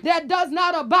that does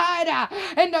not abide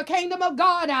in the kingdom of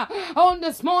God. On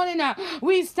this morning,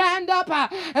 we stand up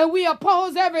and we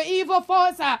oppose every evil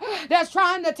force that's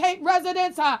trying to take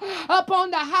residence up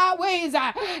on the highways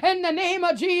in the name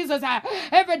of Jesus.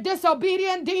 Every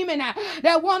disobedient demon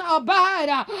that want to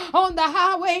abide on the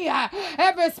highway,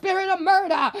 every spirit of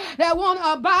murder that want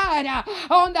to abide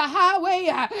on the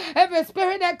highway, every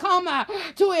spirit that come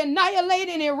to annihilate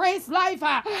and erase life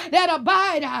that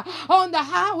abide on the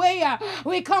highway,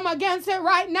 we come against it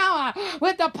right now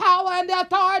with the power and the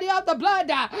authority of the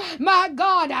blood. My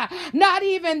God, not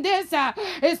even this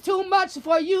is too much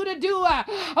for you to do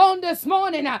on this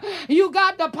morning. You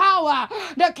got the power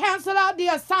to cancel out the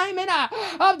assignment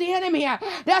of the enemy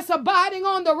that's abiding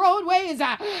on the roadways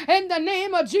in the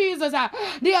name of Jesus.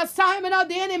 The assignment of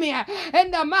the enemy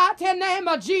in the mighty name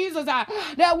of Jesus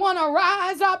that want to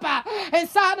rise up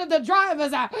inside of the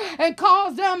drivers and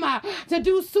cause them to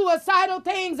do suicidal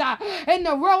things in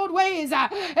the roadways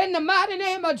in the mighty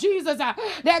name of Jesus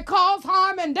that cause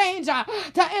harm and danger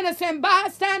to innocent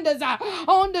bystanders.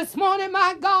 On this morning,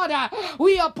 my God,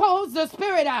 we oppose the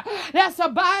spirit that's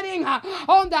abiding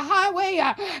on the highway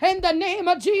in the name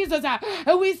of Jesus.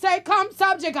 And we say, come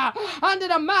subject under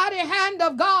the mighty hand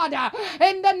of God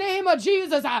in the name of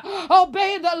Jesus.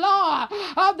 Obey the law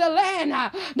of the land.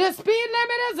 The speed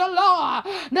limit is a law.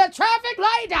 The traffic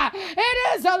light,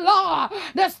 it is a law.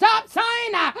 The stop sign,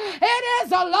 it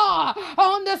is a law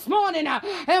on this morning.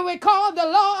 And we call the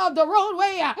law of the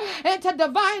roadway into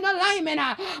divine alignment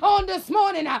on this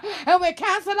morning. And we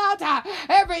cancel out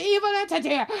every evil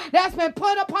entity that's been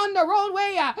put upon the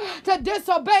roadway to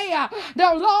disobey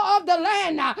the law of the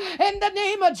land in the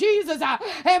name of Jesus.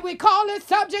 And we call it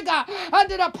subject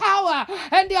under the power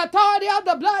and the authority of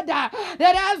the blood,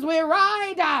 that as we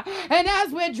ride and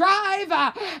as we drive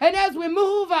and as we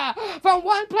move from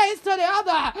one place to the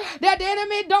other, that the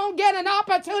enemy don't get an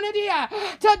opportunity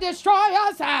to destroy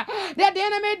us, that the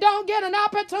enemy don't get an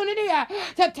opportunity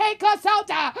to take us out,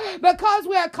 because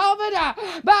we're covered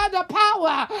by the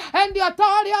power and the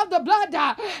authority of the blood,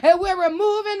 and we're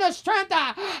removing the strength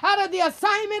out of the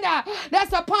assignment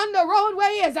that's upon the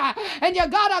roadways, and you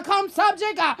gotta come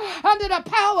subject under the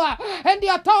power and the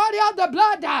authority of the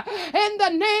blood in the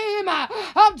name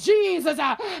of Jesus,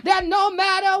 that no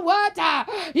matter what,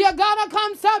 you gotta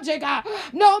come subject,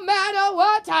 no matter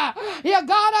what, you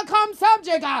gotta come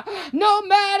subject, no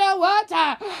matter what,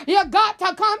 you got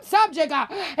to come subject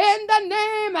in the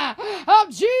name of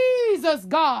Jesus,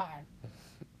 God.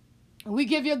 We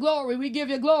give you glory. We give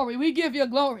you glory. We give you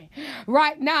glory.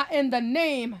 Right now, in the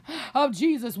name of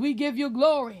Jesus, we give you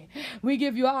glory. We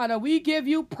give you honor. We give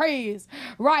you praise.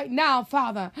 Right now,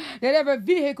 Father, that every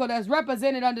vehicle that's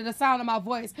represented under the sound of my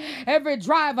voice, every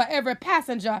driver, every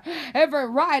passenger, every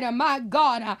rider, my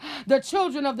God, the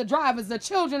children of the drivers, the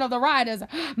children of the riders,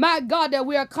 my God, that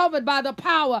we are covered by the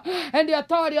power and the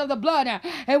authority of the blood,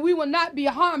 and we will not be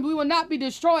harmed. We will not be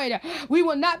destroyed. We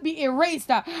will not be erased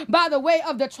by the way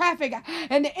of the traffic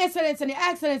and the incidents and the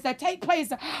accidents that take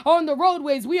place on the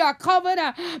roadways. We are covered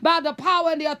by the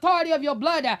power and the authority of your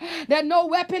blood, that no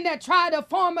weapon that try to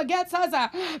form against us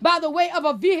by the way of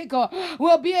a vehicle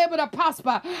will be able to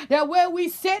prosper. That where we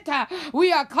sit,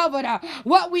 we are covered.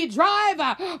 What we drive,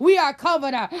 we are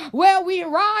covered. Where we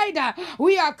ride,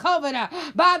 we are covered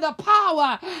by the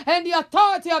power and the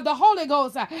authority of the Holy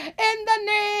Ghost in the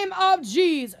name of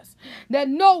Jesus. That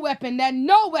no weapon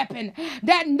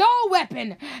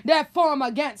that form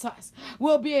against us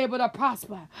will be able to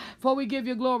prosper. For we give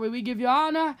you glory, we give you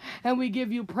honor, and we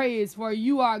give you praise. For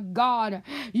you are God.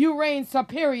 You reign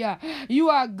superior. You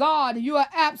are God. You are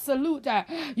absolute.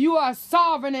 You are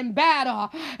sovereign in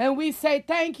battle. And we say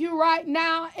thank you right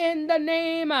now in the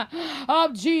name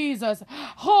of Jesus.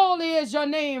 Holy is your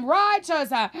name. Righteous,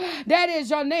 that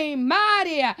is your name.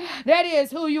 Mighty, that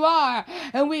is who you are.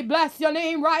 And we bless your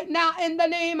name right now in the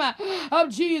name of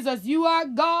Jesus. You are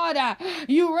God.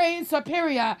 You reign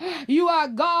superior. You are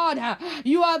God.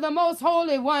 You are the most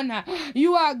holy one.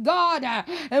 You are God.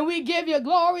 And we give you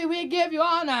glory. We give you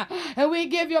honor. And we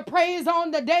give you praise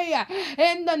on the day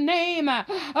in the name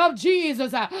of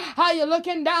Jesus. How you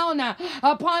looking down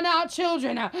upon our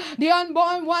children, the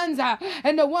unborn ones,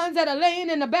 and the ones that are laying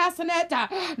in the bassinet,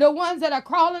 the ones that are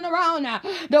crawling around,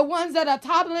 the ones that are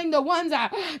toddling, the ones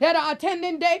that are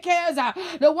attending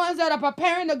daycares, the ones that are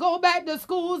preparing to go back to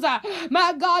schools,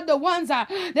 my God, the ones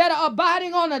that are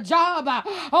abiding on a job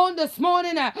on this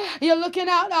morning. You're looking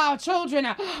out our children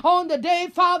on the day,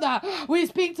 Father. We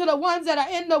speak to the ones that are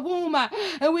in the womb,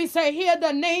 and we say, hear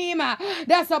the name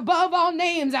that's above all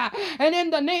names, and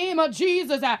in the name of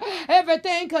Jesus,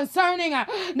 everything concerning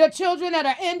the children that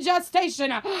are in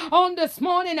gestation on this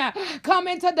morning come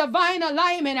into divine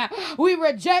alignment. We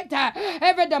reject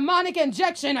every demonic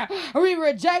injection. We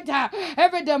reject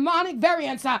every demonic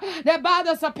variance that by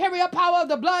the superior power of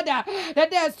the blood, that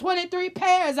there's 23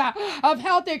 pairs of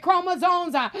healthy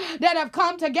chromosomes that have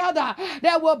come together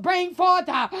that will bring forth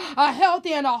a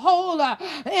healthy and a whole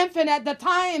infant at the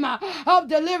time of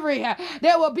delivery.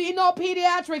 There will be no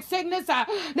pediatric sickness.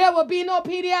 There will be no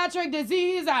pediatric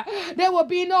disease. There will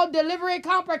be no delivery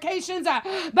complications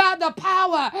by the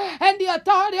power and the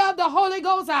authority of the Holy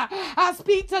Ghost. I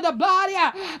speak to the body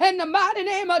in the mighty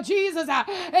name of Jesus,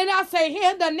 and I say,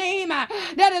 hear the name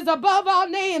that is above all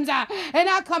names, and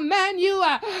I command you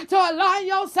to align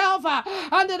yourself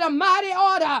under the mighty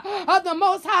order of the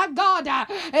Most High God,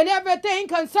 and everything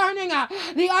concerning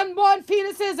the unborn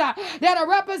fetuses that are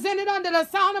represented under the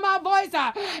sound of my voice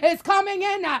is coming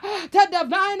in to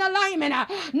divine alignment.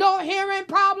 No hearing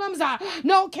problems,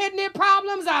 no kidney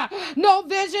problems, no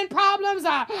vision problems,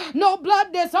 no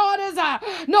blood disorders,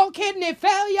 no kidney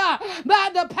failure. By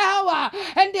the power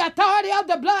and the authority of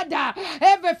the blood,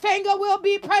 every finger will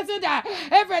be present,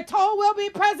 every toe will be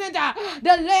present,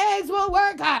 the legs will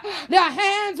work, the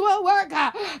hands will work,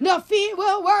 the feet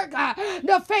will work,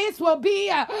 the face will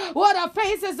be what a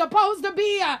face is supposed to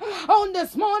be. On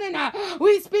this morning,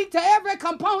 we speak to every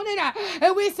component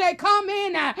and we say, come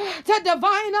in to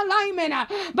divine alignment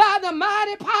by the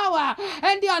mighty power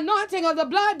and the anointing of the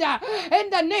blood in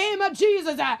the name of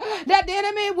Jesus, that the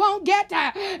enemy won't get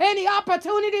any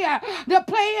opportunity to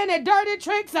play any dirty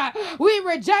tricks. We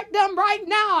reject them right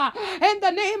now in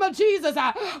the name of Jesus.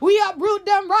 We uproot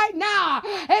them right now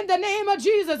in the name of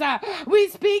Jesus. We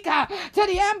speak to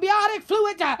the amniotic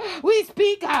fluid. We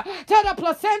speak to the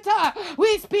placenta.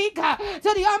 We speak to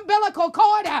the umbilical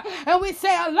cord, and we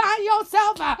say, align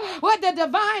yourself with the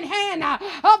divine hand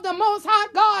of the Most High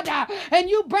God, and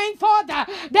you bring forth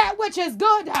that which is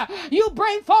good. You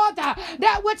bring forth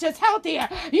that which is healthy.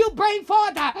 You bring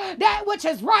forth that which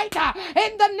is right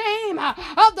in the name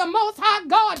of the Most High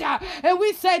God. And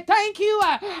we say thank you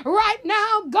right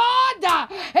now,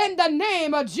 God, in the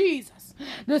name of Jesus.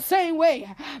 The same way,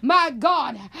 my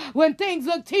God, when things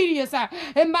look tedious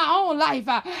in my own life,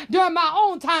 during my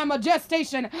own time of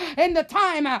gestation, in the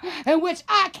time in which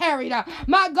I carried,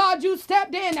 my God, you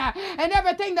stepped in and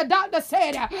everything the doctor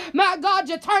said, my God,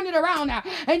 you turned it around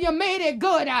and you made it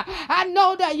good. I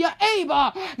know that you're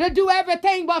able to do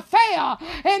everything but fail.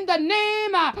 In the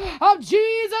name of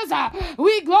Jesus,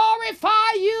 we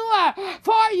glorify you,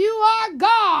 for you are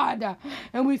God. God.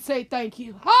 And we say thank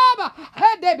you. Haba,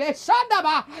 hedebe,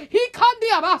 shandaba,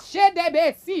 hikandiaba,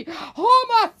 shedebesi,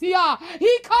 homasia,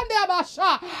 hikandiaba,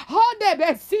 sha,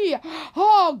 hodebesi.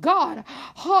 Oh God,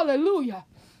 hallelujah.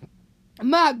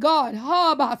 My God,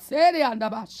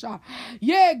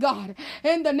 yeah, God,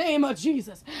 in the name of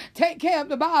Jesus, take care of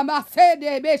the body,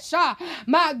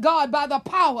 my God, by the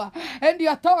power and the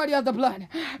authority of the blood.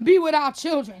 Be with our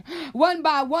children, one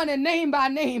by one and name by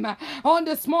name, on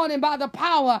this morning by the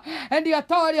power and the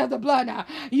authority of the blood.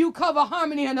 You cover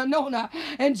Harmony and Anona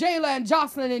and Jayla and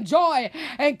Jocelyn and Joy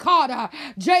and Carter,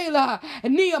 Jayla,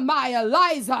 Nehemiah,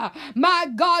 Liza, my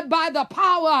God, by the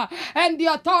power and the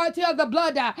authority of the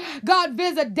blood. God,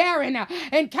 visit Darren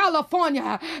in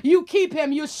California. You keep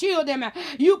him, you shield him,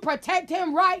 you protect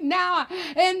him right now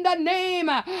in the name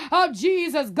of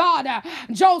Jesus. God,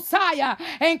 Josiah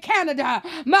in Canada,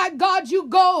 my God, you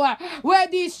go where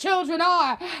these children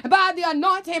are by the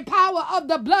anointing power of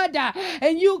the blood,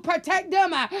 and you protect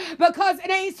them, because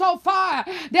it ain't so far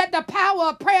that the power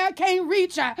of prayer can't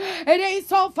reach. It ain't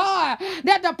so far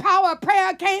that the power of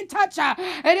prayer can't touch.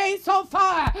 It ain't so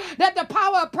far that the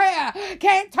power of prayer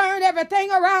can't turn everything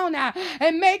around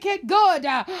and make it good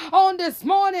on this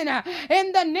morning.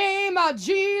 In the name of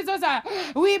Jesus,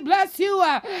 we bless you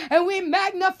and we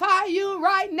magnify you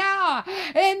right now.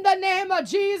 In the name of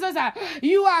Jesus,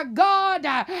 you are God,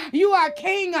 you are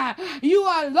King, you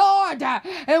are Lord,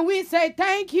 and we say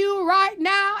thank you right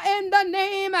now in the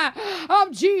name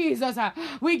of Jesus.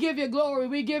 We give you glory,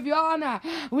 we give you honor,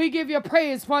 we give you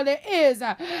praise, for there is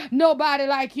nobody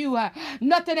like you,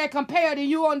 nothing that compared to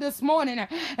you on this morning.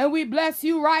 And we bless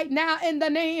you right now in the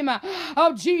name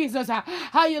of Jesus.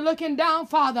 How you're looking down,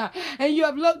 Father, and you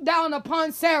have looked down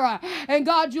upon Sarah, and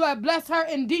God, you have blessed her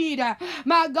indeed.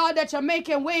 My God, that you're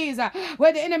making ways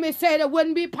where the enemy said it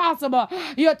wouldn't be possible.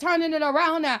 You're turning it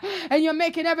around, and you're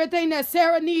making everything that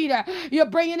Sarah needed. You're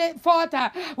bringing it forth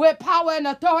with power and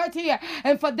authority.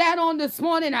 And for that on this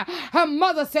morning, her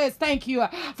mother says thank you.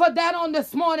 For that on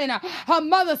this morning, her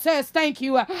mother says thank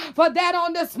you. For that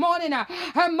on this morning,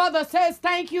 her mother says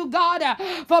thank you, God,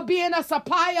 for being a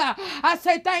supplier. I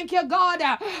say thank you, God,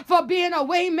 for being a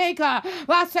way maker.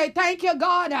 I say thank you,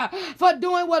 God, for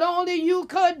doing what only you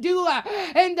could do.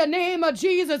 In the name of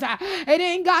Jesus, it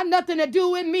ain't got nothing to do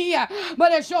with me,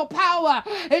 but it's your power,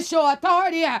 it's your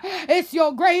authority, it's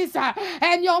your grace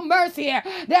and your mercy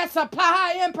that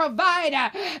supply and provide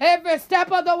every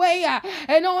step of the way.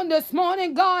 And on this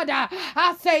morning, God,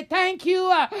 I say thank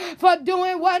you for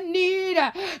doing what need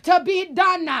to be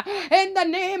done. In the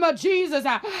name of Jesus,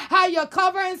 how you're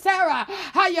covering Sarah,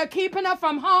 how you're keeping her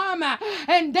from harm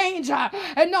and danger.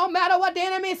 And no matter what the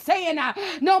enemy is saying,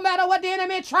 no matter what the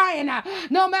enemy is trying,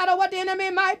 no matter what the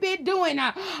enemy might be doing,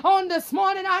 on this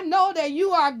morning I know that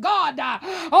you are God.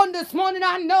 On this morning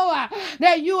I know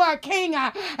that you are King,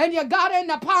 and you got it in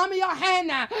the palm of your hand,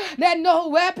 that no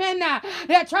weapon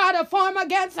that try to form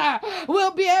against her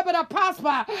will be able to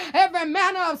prosper. Every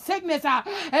manner of sickness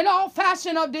and all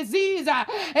fashion of disease,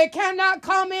 it cannot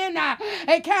come in,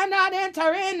 it cannot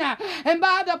enter in. And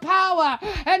by the power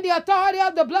and the authority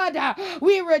of the blood,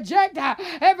 we reject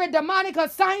every demonic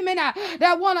assignment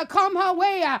that want to come her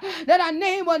way, that her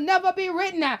name will never be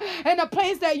written in a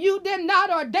place that you did not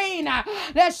ordain,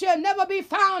 that she'll never be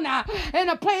found in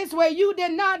a place where you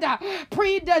did not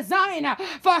pre-design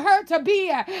for her to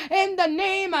be. In the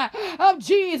name of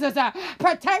Jesus,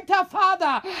 protect her,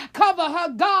 Father, cover her,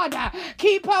 God,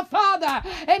 keep her, Father,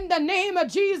 in the name of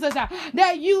Jesus,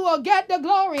 that you will get the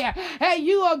glory, that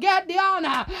you will get the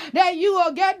honor, that you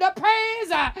will get the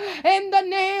praise, in the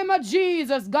name of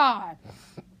Jesus, God.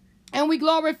 And we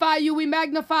glorify you, we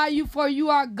magnify you, for you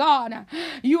are God.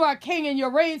 You are King and you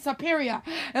reign superior.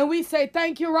 And we say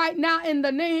thank you right now in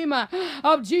the name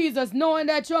of Jesus, knowing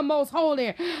that you're most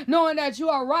holy, knowing that you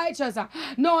are righteous,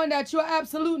 knowing that you're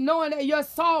absolute, knowing that you're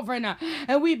sovereign.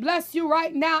 And we bless you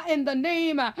right now in the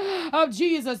name of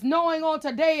Jesus, knowing on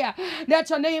today that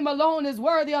your name alone is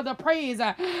worthy of the praise,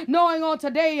 knowing on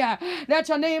today that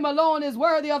your name alone is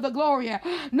worthy of the glory,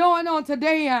 knowing on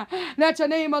today that your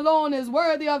name alone is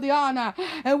worthy of the honor.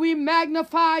 And we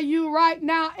magnify you right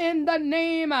now in the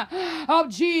name of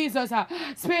Jesus.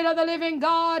 Spirit of the living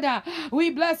God,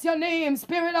 we bless your name.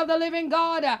 Spirit of the living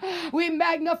God, we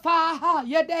magnify,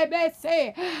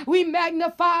 we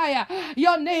magnify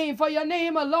your name, for your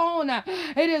name alone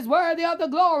it is worthy of the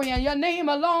glory, and your name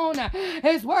alone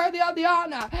is worthy of the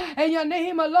honor, and your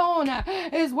name alone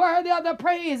is worthy of the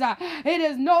praise. It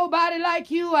is nobody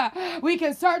like you. We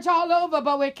can search all over,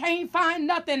 but we can't find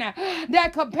nothing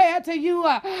that compares compared to you.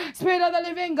 Spirit of the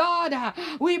living God,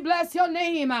 we bless your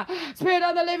name. Spirit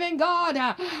of the living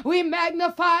God, we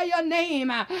magnify your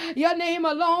name. Your name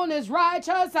alone is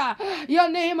righteous. Your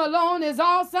name alone is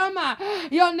awesome.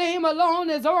 Your name alone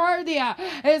is worthy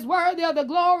of the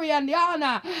glory and the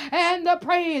honor and the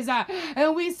praise.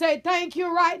 And we say thank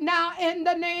you right now in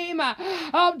the name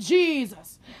of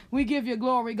Jesus. We give you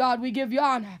glory, God. We give you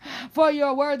honor, for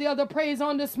you're worthy of the praise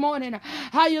on this morning.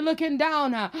 How you looking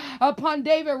down upon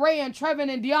David, Ray, and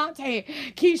Trevin, and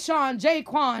Deontay, Keyshawn,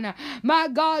 Jaquan, my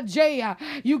God, Jay.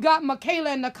 You got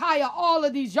Michaela and Nakaya, all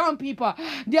of these young people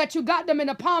that you got them in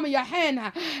the palm of your hand,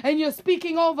 and you're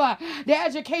speaking over the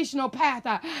educational path.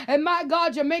 And my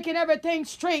God, you're making everything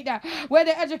straight where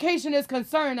the education is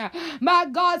concerned. My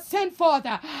God, send forth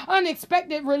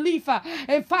unexpected relief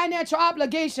and financial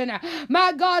obligation.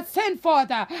 My God, send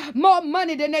forth more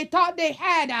money than they thought they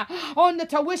had on the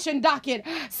tuition docket.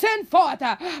 Send forth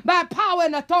by power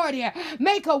and authority.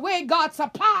 Make a way, God,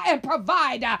 supply and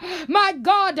provide. My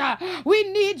God, we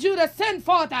need you to send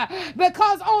forth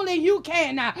because only you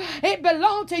can. It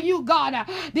belongs to you, God.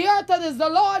 The earth is the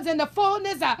Lord's and the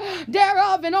fullness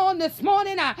thereof. And on this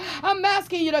morning, I'm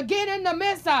asking you to get in the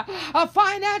midst of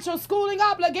financial schooling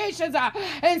obligations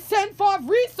and send forth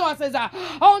resources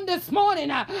on this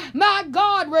morning. My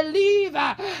God, relieve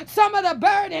some of the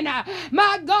burden.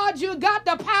 My God, you got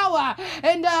the power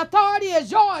and the authority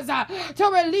is yours to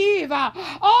relieve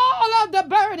all of the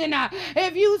burden.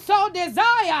 If you so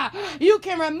desire, you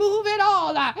can remove it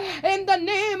all in the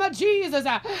name of Jesus.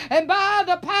 And by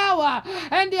the power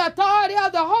and the authority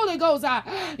of the Holy Ghost,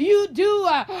 you do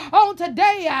on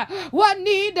today what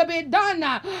need to be done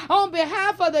on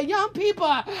behalf of the young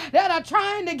people that are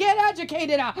trying to get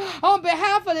educated, on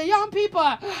behalf of the young people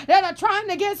that are trying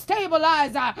to get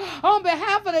stabilized, on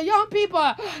behalf of the young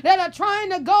people that are trying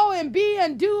to go and be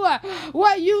and do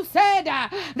what you said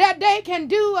that they can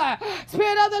do.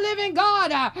 Spirit of the living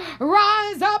God,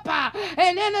 rise up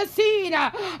and intercede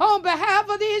on behalf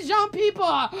of these young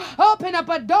people. Open up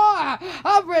a door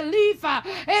of relief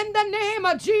in the name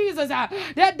of Jesus,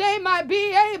 that they might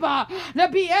be able to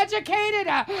be educated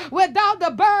without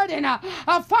the burden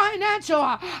of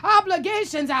financial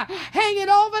obligations hanging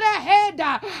over their head.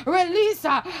 Release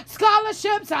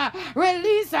scholarships,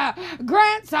 release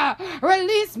grants,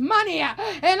 release money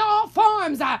in all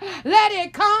forms. Let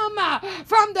it come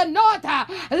from the north,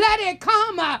 let it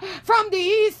come from the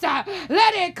east,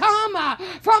 let it come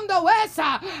from the west,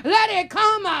 let it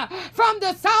come from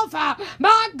the south.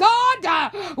 My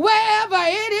God, wherever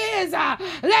it is,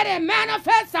 let it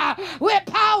manifest with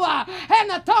power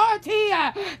and authority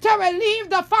to relieve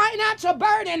the financial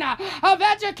burden of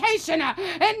education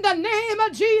in the name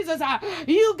of Jesus.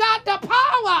 You got the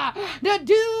power to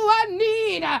do what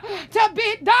need to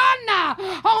be done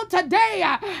on today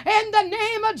in the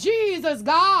name of Jesus,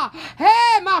 God.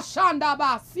 Hey, Mashanda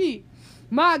Basi,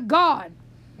 my God.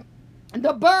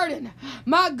 The burden,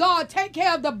 my God, take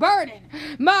care of the burden.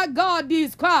 My God,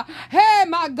 these hey,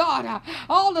 my God,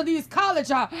 all of these college,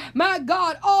 my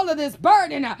God, all of this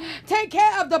burden, take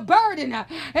care of the burden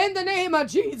in the name of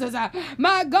Jesus.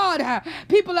 My God,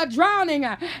 people are drowning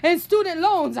in student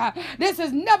loans. This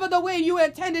is never the way you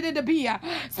intended it to be.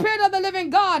 Spirit of the living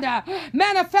God,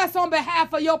 manifest on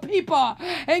behalf of your people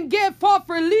and give forth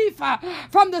relief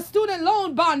from the student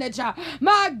loan bondage.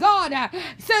 My God,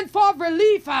 send forth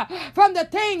relief from the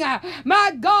thing,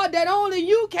 my God, that only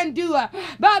you can do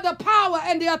by the power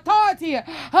and the authority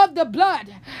of the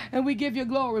blood. And we give you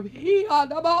glory.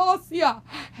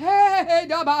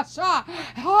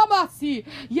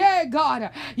 Yeah, God,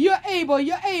 you're able,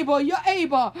 you're able, you're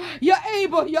able, you're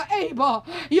able, you're able,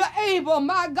 you're able,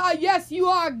 my God. Yes, you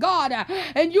are God,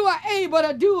 and you are able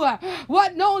to do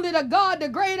what only the God, the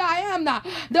great I am,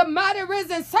 the mighty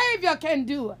risen Savior can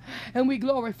do. And we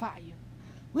glorify you.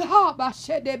 You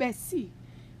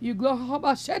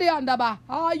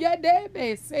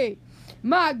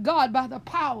my God, by the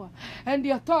power and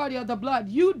the authority of the blood,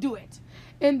 you do it.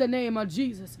 In the name of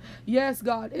Jesus. Yes,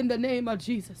 God, in the name of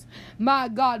Jesus. My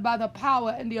God, by the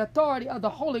power and the authority of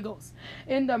the Holy Ghost.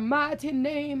 In the mighty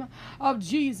name of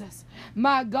Jesus.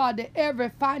 My God, that every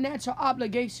financial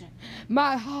obligation.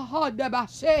 My heart,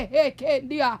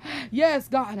 yes,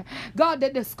 God. God,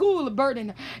 that the school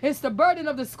burden, it's the burden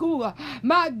of the school.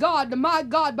 My God,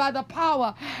 by the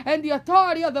power and the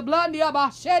authority of the blood.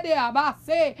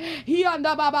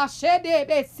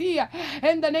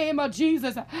 In the name of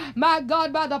Jesus. My God,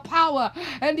 God, by the power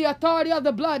and the authority of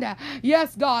the blood.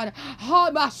 Yes, God.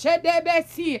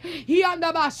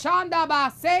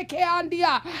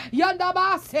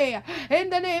 In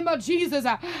the name of Jesus,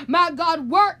 my God,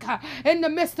 work in the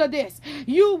midst of this.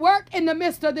 You work in the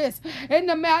midst of this. In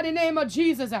the mighty name of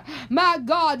Jesus, my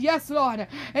God, yes, Lord,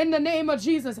 in the name of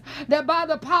Jesus, that by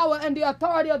the power and the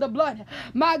authority of the blood,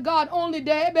 my God, only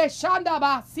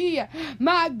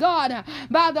my God,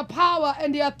 by the power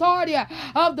and the authority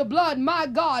of the blood, my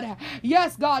God,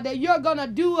 yes, God, that you're going to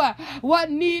do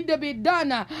what need to be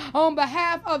done on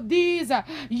behalf of these,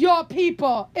 your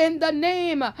people, in the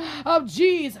name of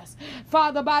Jesus.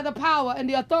 Father, by the power and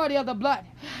the authority of the blood,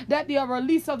 that the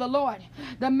release of the Lord,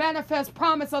 the manifest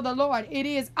promise of the Lord, it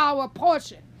is our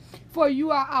portion. For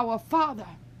you are our Father.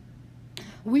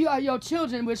 We are your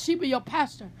children. We're sheep of your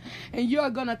pasture. And you're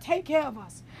going to take care of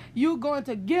us. You're going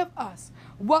to give us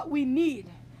what we need,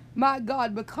 my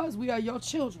God, because we are your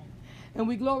children. And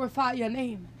we glorify your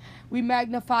name. We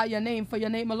magnify your name, for your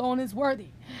name alone is worthy.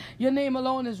 Your name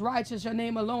alone is righteous. Your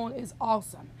name alone is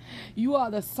awesome. You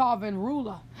are the sovereign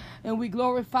ruler. And we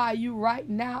glorify you right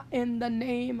now in the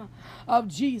name of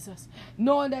Jesus,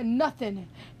 knowing that nothing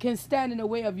can stand in the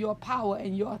way of your power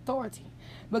and your authority.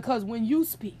 Because when you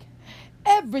speak,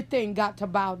 everything got to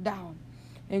bow down.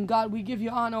 And God, we give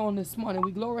you honor on this morning.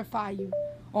 We glorify you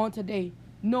on today,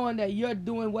 knowing that you're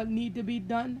doing what need to be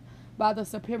done by the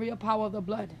superior power of the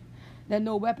blood. That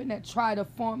no weapon that try to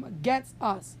form against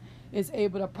us is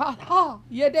able to prosper.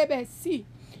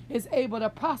 Is able to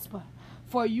prosper.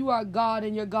 For you are God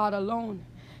and you're God alone.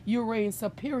 You reign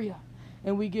superior.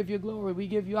 And we give you glory. We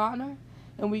give you honor.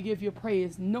 And we give you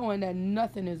praise, knowing that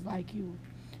nothing is like you.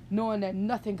 Knowing that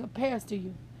nothing compares to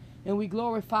you. And we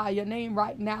glorify your name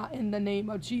right now in the name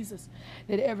of Jesus.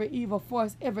 That every evil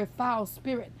force, every foul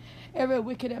spirit, every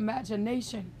wicked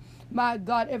imagination, my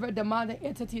God, every demonic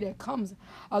entity that comes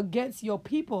against your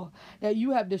people that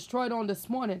you have destroyed on this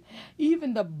morning,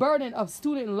 even the burden of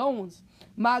student loans,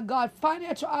 my God,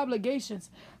 financial obligations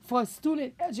for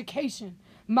student education,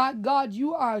 my God,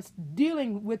 you are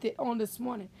dealing with it on this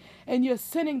morning. And you're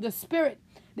sending the spirit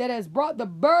that has brought the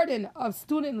burden of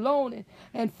student loan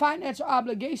and financial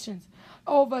obligations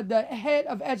over the head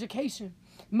of education.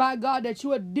 My God, that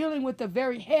you are dealing with the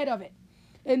very head of it.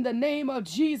 In the name of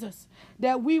Jesus,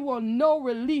 that we will know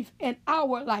relief in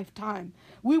our lifetime.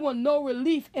 We will know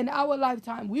relief in our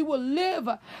lifetime. We will live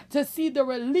to see the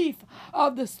relief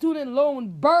of the student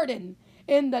loan burden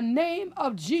in the name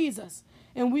of Jesus.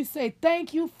 And we say,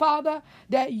 thank you, Father,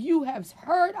 that you have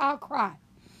heard our cry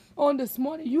on this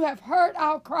morning. You have heard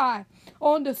our cry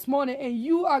on this morning, and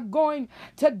you are going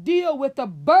to deal with the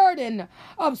burden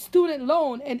of student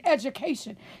loan and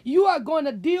education. You are going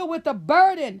to deal with the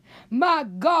burden, my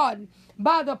God,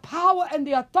 by the power and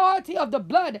the authority of the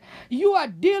blood. You are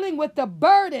dealing with the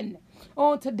burden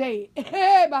on today. In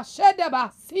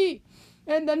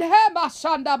the name of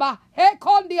Shandaba,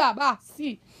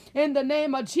 in the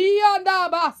name of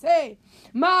Jiandabase,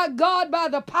 my God, by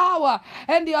the power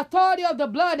and the authority of the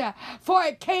blood, for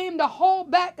it came to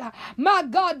hold back, my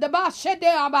God, the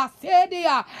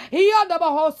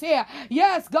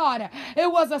yes, God,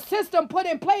 it was a system put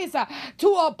in place to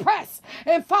oppress.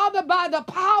 And Father, by the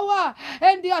power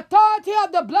and the authority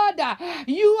of the blood,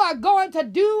 you are going to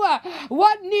do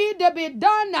what need to be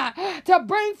done to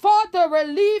bring forth the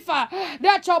relief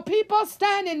that your people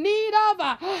stand in need of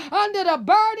under the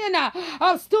burden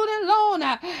of student loan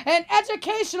and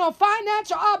educational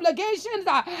financial obligations.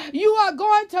 You are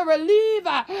going to relieve.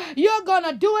 You're going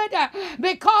to do it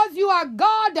because you are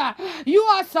God. You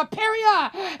are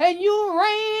superior and you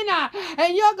reign,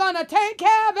 and you're going to take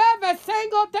care of every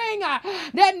single thing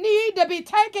that need to be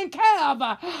taken care of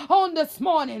on this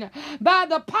morning by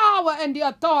the power and the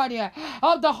authority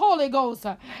of the Holy Ghost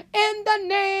in the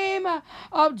name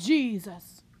of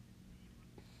Jesus.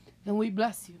 And we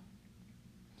bless you.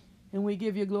 And we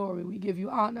give you glory. We give you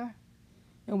honor.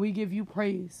 And we give you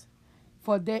praise.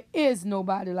 For there is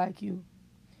nobody like you.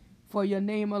 For your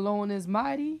name alone is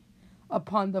mighty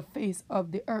upon the face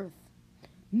of the earth.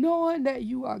 Knowing that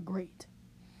you are great.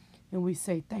 And we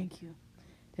say thank you.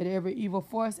 That every evil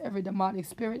force, every demonic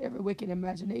spirit, every wicked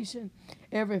imagination,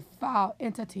 every foul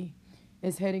entity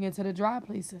is heading into the dry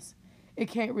places. It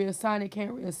can't reassign. It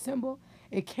can't reassemble.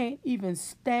 It can't even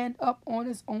stand up on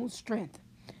its own strength.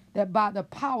 That by the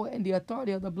power and the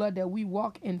authority of the blood that we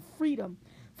walk in freedom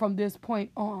from this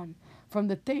point on, from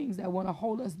the things that want to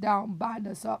hold us down, bind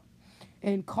us up,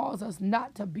 and cause us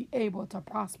not to be able to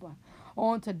prosper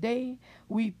on today,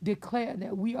 we declare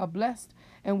that we are blessed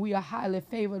and we are highly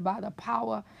favored by the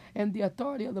power and the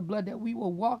authority of the blood, that we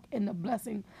will walk in the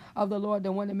blessing of the Lord,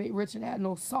 the one that made rich and had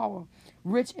no sorrow,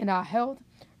 rich in our health,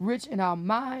 rich in our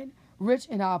mind, rich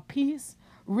in our peace,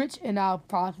 rich in our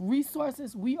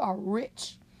resources. We are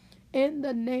rich in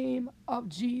the name of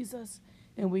Jesus,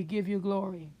 and we give you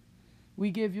glory.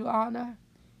 We give you honor,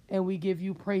 and we give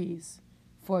you praise,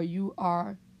 for you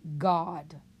are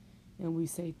God. And we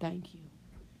say thank you.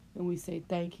 And we say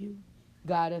thank you.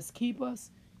 Guide us, keep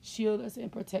us, shield us,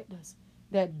 and protect us,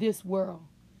 that this world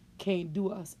can't do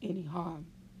us any harm.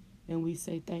 And we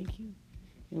say thank you.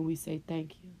 And we say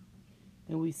thank you.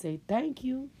 And we say thank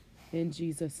you in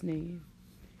Jesus' name.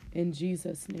 In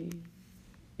Jesus' name.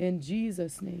 In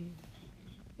Jesus' name.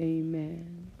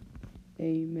 Amen.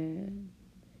 Amen.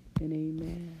 And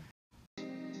amen.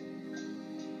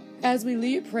 As we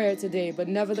lead prayer today, but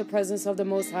never the presence of the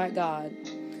Most High God,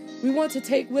 we want to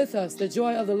take with us the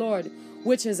joy of the Lord,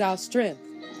 which is our strength,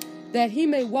 that he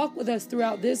may walk with us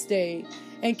throughout this day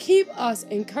and keep us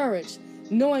encouraged,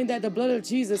 knowing that the blood of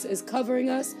Jesus is covering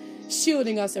us,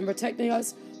 shielding us, and protecting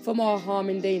us from all harm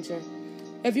and danger.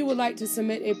 If you would like to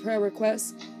submit a prayer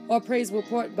request or praise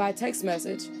report by text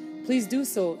message, please do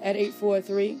so at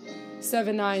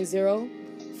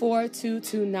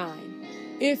 843-790-4229.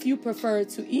 If you prefer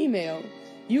to email,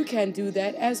 you can do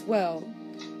that as well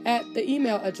at the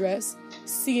email address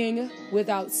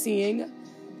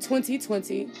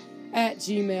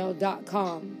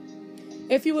seeingwithoutseeing2020@gmail.com.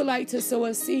 If you would like to sow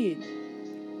a seed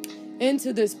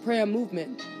into this prayer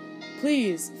movement,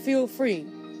 please feel free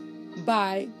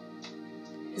by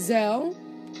Zelle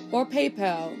or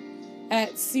PayPal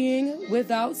at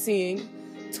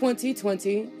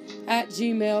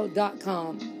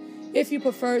seeingwithoutseeing2020@gmail.com. If you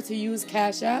prefer to use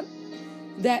Cash App,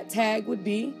 that tag would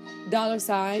be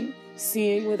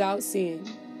 $seeing without seeing.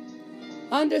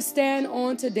 Understand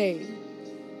on today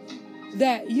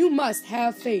that you must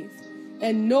have faith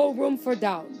and no room for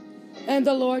doubt. And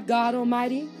the Lord God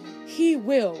Almighty, he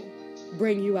will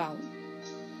bring you out.